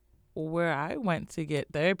about where I went to get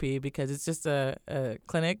therapy, because it's just a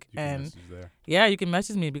clinic, You can and message there. yeah, you can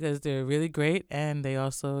message me because they're really great, and they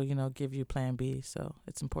also give you Plan B, so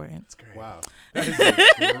it's important. That's great. Wow. That is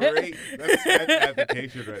great. That's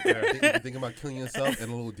advocation right there. You're thinking about killing yourself and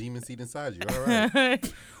a little demon seed inside you. All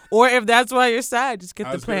right. Or if that's why you're sad, just get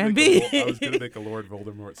the Plan B. I was going to make a Lord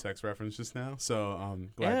Voldemort sex reference just now, so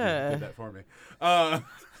I'm glad you did that for me.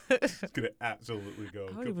 It's going to absolutely go.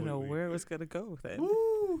 I don't even know where it was going to go with it.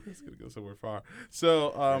 Woo, it's going to go somewhere far.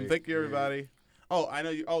 So thank you, everybody. Oh, I know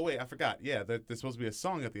you. Oh, wait, I forgot. Yeah, there's supposed to be a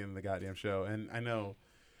song at the end of the goddamn show, and I know.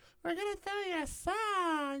 We're going to throw you a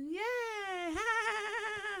song. Yay.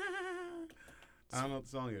 I don't know what the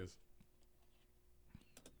song is.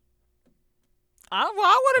 I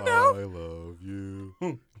want to know. I love you.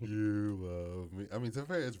 You love me. I mean, to be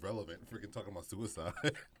fair, it's relevant. Freaking talking about suicide.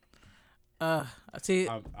 See.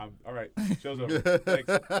 I'm all right. Show's over. Thanks.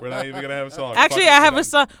 We're not even gonna have a song. Actually, I have a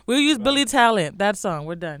song. We'll use Billy Talent. That song.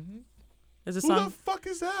 We're done. There's a Who song. the fuck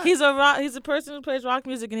is that? He's a person who plays rock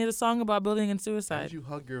music, and he has a song about bullying and How suicide. did you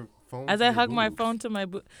hug your phone? As to I your hug my boobs? phone to my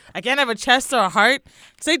I can't have a chest or a heart.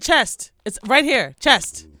 Say chest. It's right here.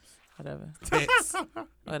 Chest. Whatever. Tits.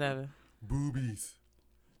 Whatever. Boobies.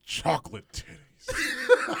 Chocolate titties.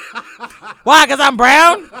 Why? 'Cause I'm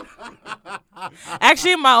brown?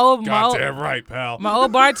 Actually, my old Goddamn right, pal.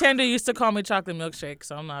 bartender used to call me chocolate milkshake,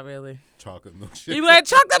 so I'm not really. Chocolate milkshake. He'd be like,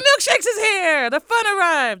 chocolate milkshakes is here. The fun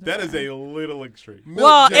arrived. That is a little extreme.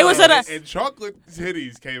 Well, it was And chocolate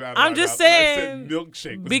titties came out. Of I'm my just mouth, and I saying, said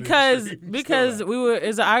milkshake was because an extreme. because So, we were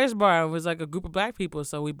it's an Irish bar. It was like a group of black people,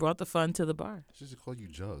 so we brought the fun to the bar. She should call you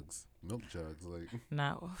jugs. Milk jugs. Like.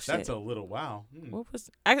 Now, oh, shit. that's a little wow. What was?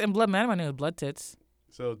 And Blood Man, my name was Blood Tits.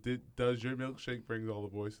 So does your milkshake bring all the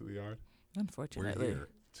boys to the yard? We're Unfortunately, here.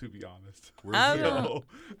 To be honest. We're I here. don't know.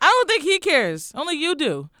 I don't think he cares. Only you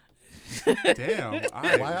do. Damn.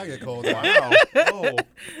 Why I get called out? Wow. Oh.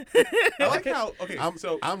 I like how. Okay. I'm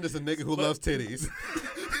just a nigga who loves titties.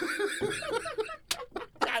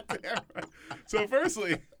 Goddamn right. So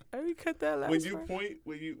firstly, Let me cut that last when you part.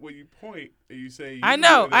 point and you say, I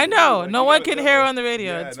know. like, no you one gotta can know. hear on the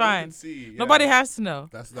radio. Yeah, It's no one fine. can see. Yeah. Nobody has to know.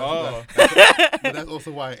 That's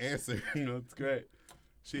also why I answered. That's great.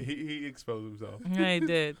 He exposed himself. Yeah, he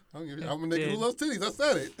did. I'm a nigga who loves titties. I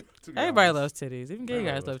said it. To be Everybody honest. loves titties. Even gay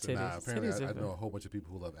guys love titties. Nah, apparently Titties I are know a fun. whole bunch of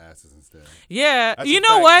people who love asses instead. Yeah, That's you a know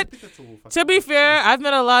fact. I what? think that's a little fucking To be fair, I've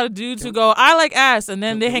met a lot of dudes who go, "I like ass," and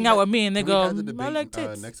then they hang out with me and they Can we go, have the "I debate, like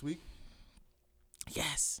tits." next week.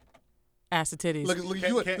 Yes. ass to titties. Look,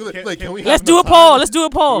 can we? Let's do a poll. Let's do a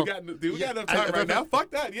poll. We got enough time right now.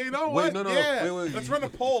 Fuck that. You know what? Wait. Let's run a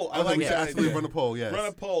poll. I like we should that actually idea. run a poll. Yes. Run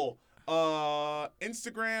a poll.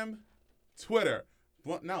 Instagram, Twitter.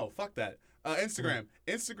 No, fuck that.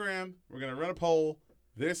 Instagram. We're gonna run a poll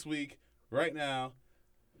this week, right now.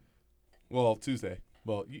 Well, Tuesday.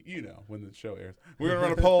 Well, you know when the show airs. We're gonna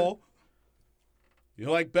run a poll. You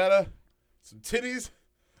like better some titties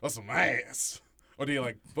or some ass, or do you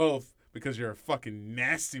like both? Because you're a fucking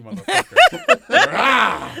nasty motherfucker.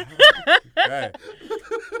 Okay.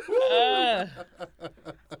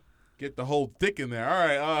 Get the whole dick in there. All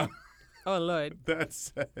right. Oh Lord. That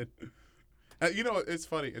said, you know it's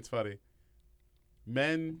funny. It's funny.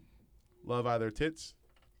 Men love either tits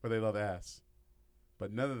or they love ass,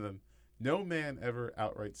 but none of them. No man ever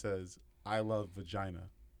outright says, "I love vagina."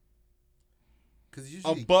 Because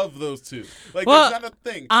usually above those two, like well, that's not a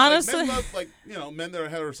thing. Honestly, like, men love, men that are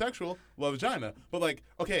heterosexual love vagina, but like,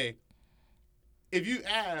 okay, if you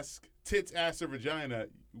ask tits, ass, or vagina,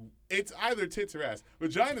 it's either tits or ass.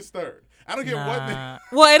 Vagina's third. I don't care what.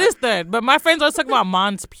 Well, it is third, but my friends always talk about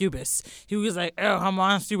mons pubis. He was like, "Oh, her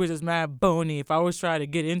mons pubis is mad bony. If I was trying to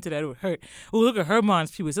get into that, it would hurt. Oh, look at her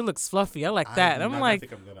mons pubis. It looks fluffy. I like that." I'm like,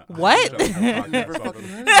 what?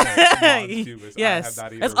 Yes,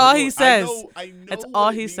 that's all he says. I know that's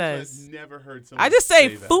all he says. I've never heard someone I just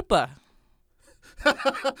say that. fupa.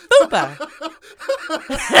 Fupa.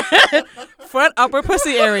 Front upper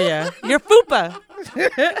pussy area. Your fupa.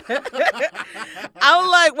 I'm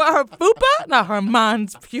like, what, her fupa? Not her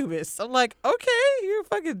mons pubis. I'm like, okay, you're a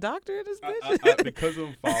fucking doctor in this bitch.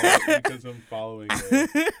 Because I'm following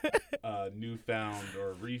a newfound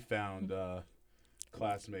or refound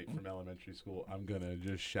classmate from elementary school, I'm gonna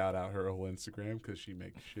just shout out her whole Instagram because she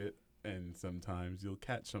makes shit, and sometimes you'll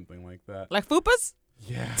catch something like that. Like fupas?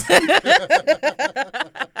 Yeah.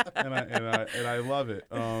 and I love it.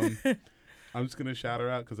 I'm just gonna shout her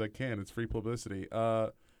out because I can. It's free publicity.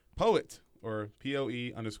 Poet or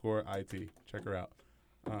POE_IT. Check her out.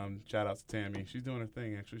 Shout out to Tammy. She's doing her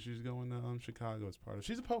thing. Actually, she's going to Chicago as part of.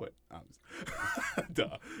 She's a poet.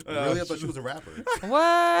 Duh. Really, I thought she was a rapper. What?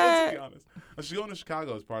 Let's be honest. She's going to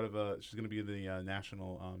Chicago as part of. She's going to be in the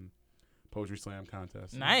national poetry slam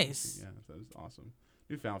contest. Nice. Yeah, that was awesome.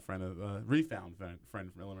 Refound friend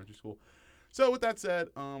from elementary school. So with that said,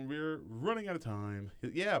 we're running out of time.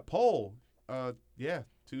 Yeah, poll. Yeah,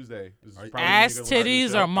 Tuesday. Ass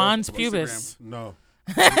titties or mons pubis? No.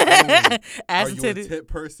 Ass Are you titties. a tit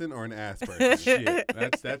person or an ass person? Shit,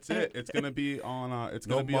 that's it. It's gonna be on. It's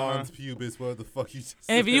gonna be mons on. pubis. What the fuck you just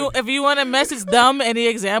And said? if you want to message them any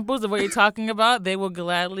examples of what you're talking about, they will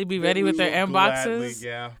gladly be ready with their inboxes.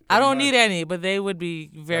 Yeah. I don't need any, but they would be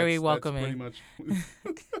very welcoming. That's pretty much.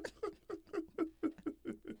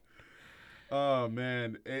 Oh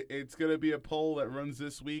man, it's gonna be a poll that runs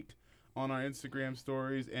this week on our Instagram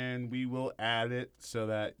stories, and we will add it so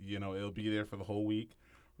that it'll be there for the whole week.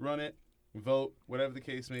 Run it, vote, whatever the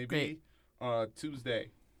case may be. Tuesday,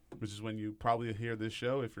 which is when you probably hear this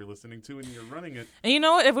show if you're listening to it and you're running it. And you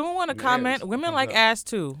know what? If women want to comment, women like ass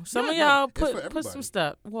too. Some of y'all put some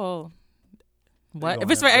stuff. Well, what?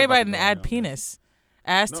 If it's for everybody, then add penis.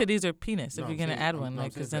 Ass titties or penis if you're gonna add one,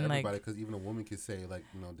 because then because even a woman could say they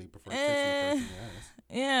prefer tits first than ass.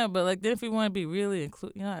 Yeah, but then if we want to be really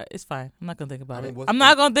include, it's fine. I'm not gonna think about it. I'm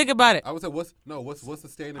not gonna think about it. I would say what's the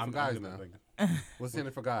standard for guys now? What's the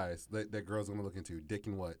standard for guys that girls gonna look into? Dick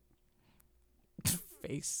and what?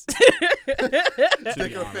 Face.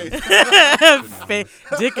 Dick or face?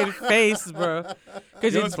 Dick and face, bro. You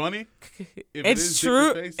know what's funny? If it's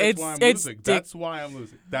true. That's why I'm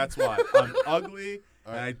losing. That's why I'm ugly.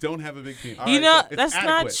 And I don't have a big penis. That's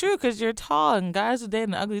not true because you're tall and guys are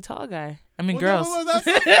dating an ugly tall guy. I mean, girls. No, that's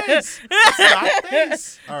not face. That's not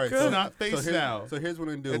face. All right, it's not face now. So here's what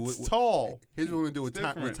we're gonna do. It's tall. Here's what we're gonna do with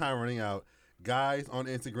time running out. Guys on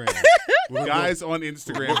Instagram. Guys on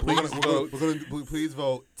Instagram, please vote. We're gonna please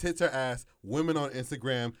vote. Tits or ass. Women on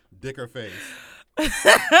Instagram. Dick or face.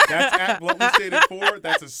 That's at what we stated before.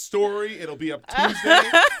 That's a story. It'll be up Tuesday.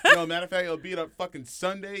 Matter of fact, it'll be up fucking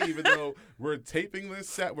Sunday. Even though we're taping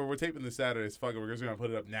this we're taping this Saturday. It's fucking. We're just gonna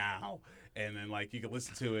put it up now, and then like you can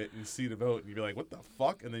listen to it and see the vote, and you'll be like, "What the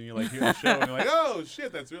fuck?" And then you hear the show, and you're like, "Oh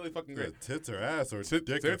shit, that's really fucking great." Yeah, tits or ass or dick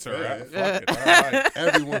tits or ass. face. Fuck it. All right.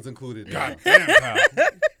 Everyone's included. God damn, pal.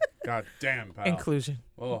 God damn, pal. Inclusion.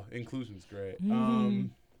 Oh, inclusion's great.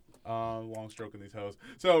 Long stroke in these hoes.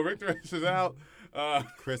 So Rick the Rest is out.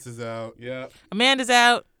 Chris is out. Yeah. Amanda's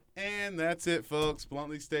out. And that's it, folks.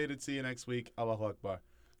 Bluntly stated. See you next week. Allahu Akbar.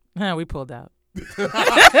 We pulled out.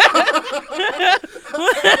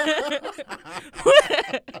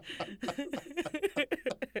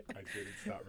 I didn't stop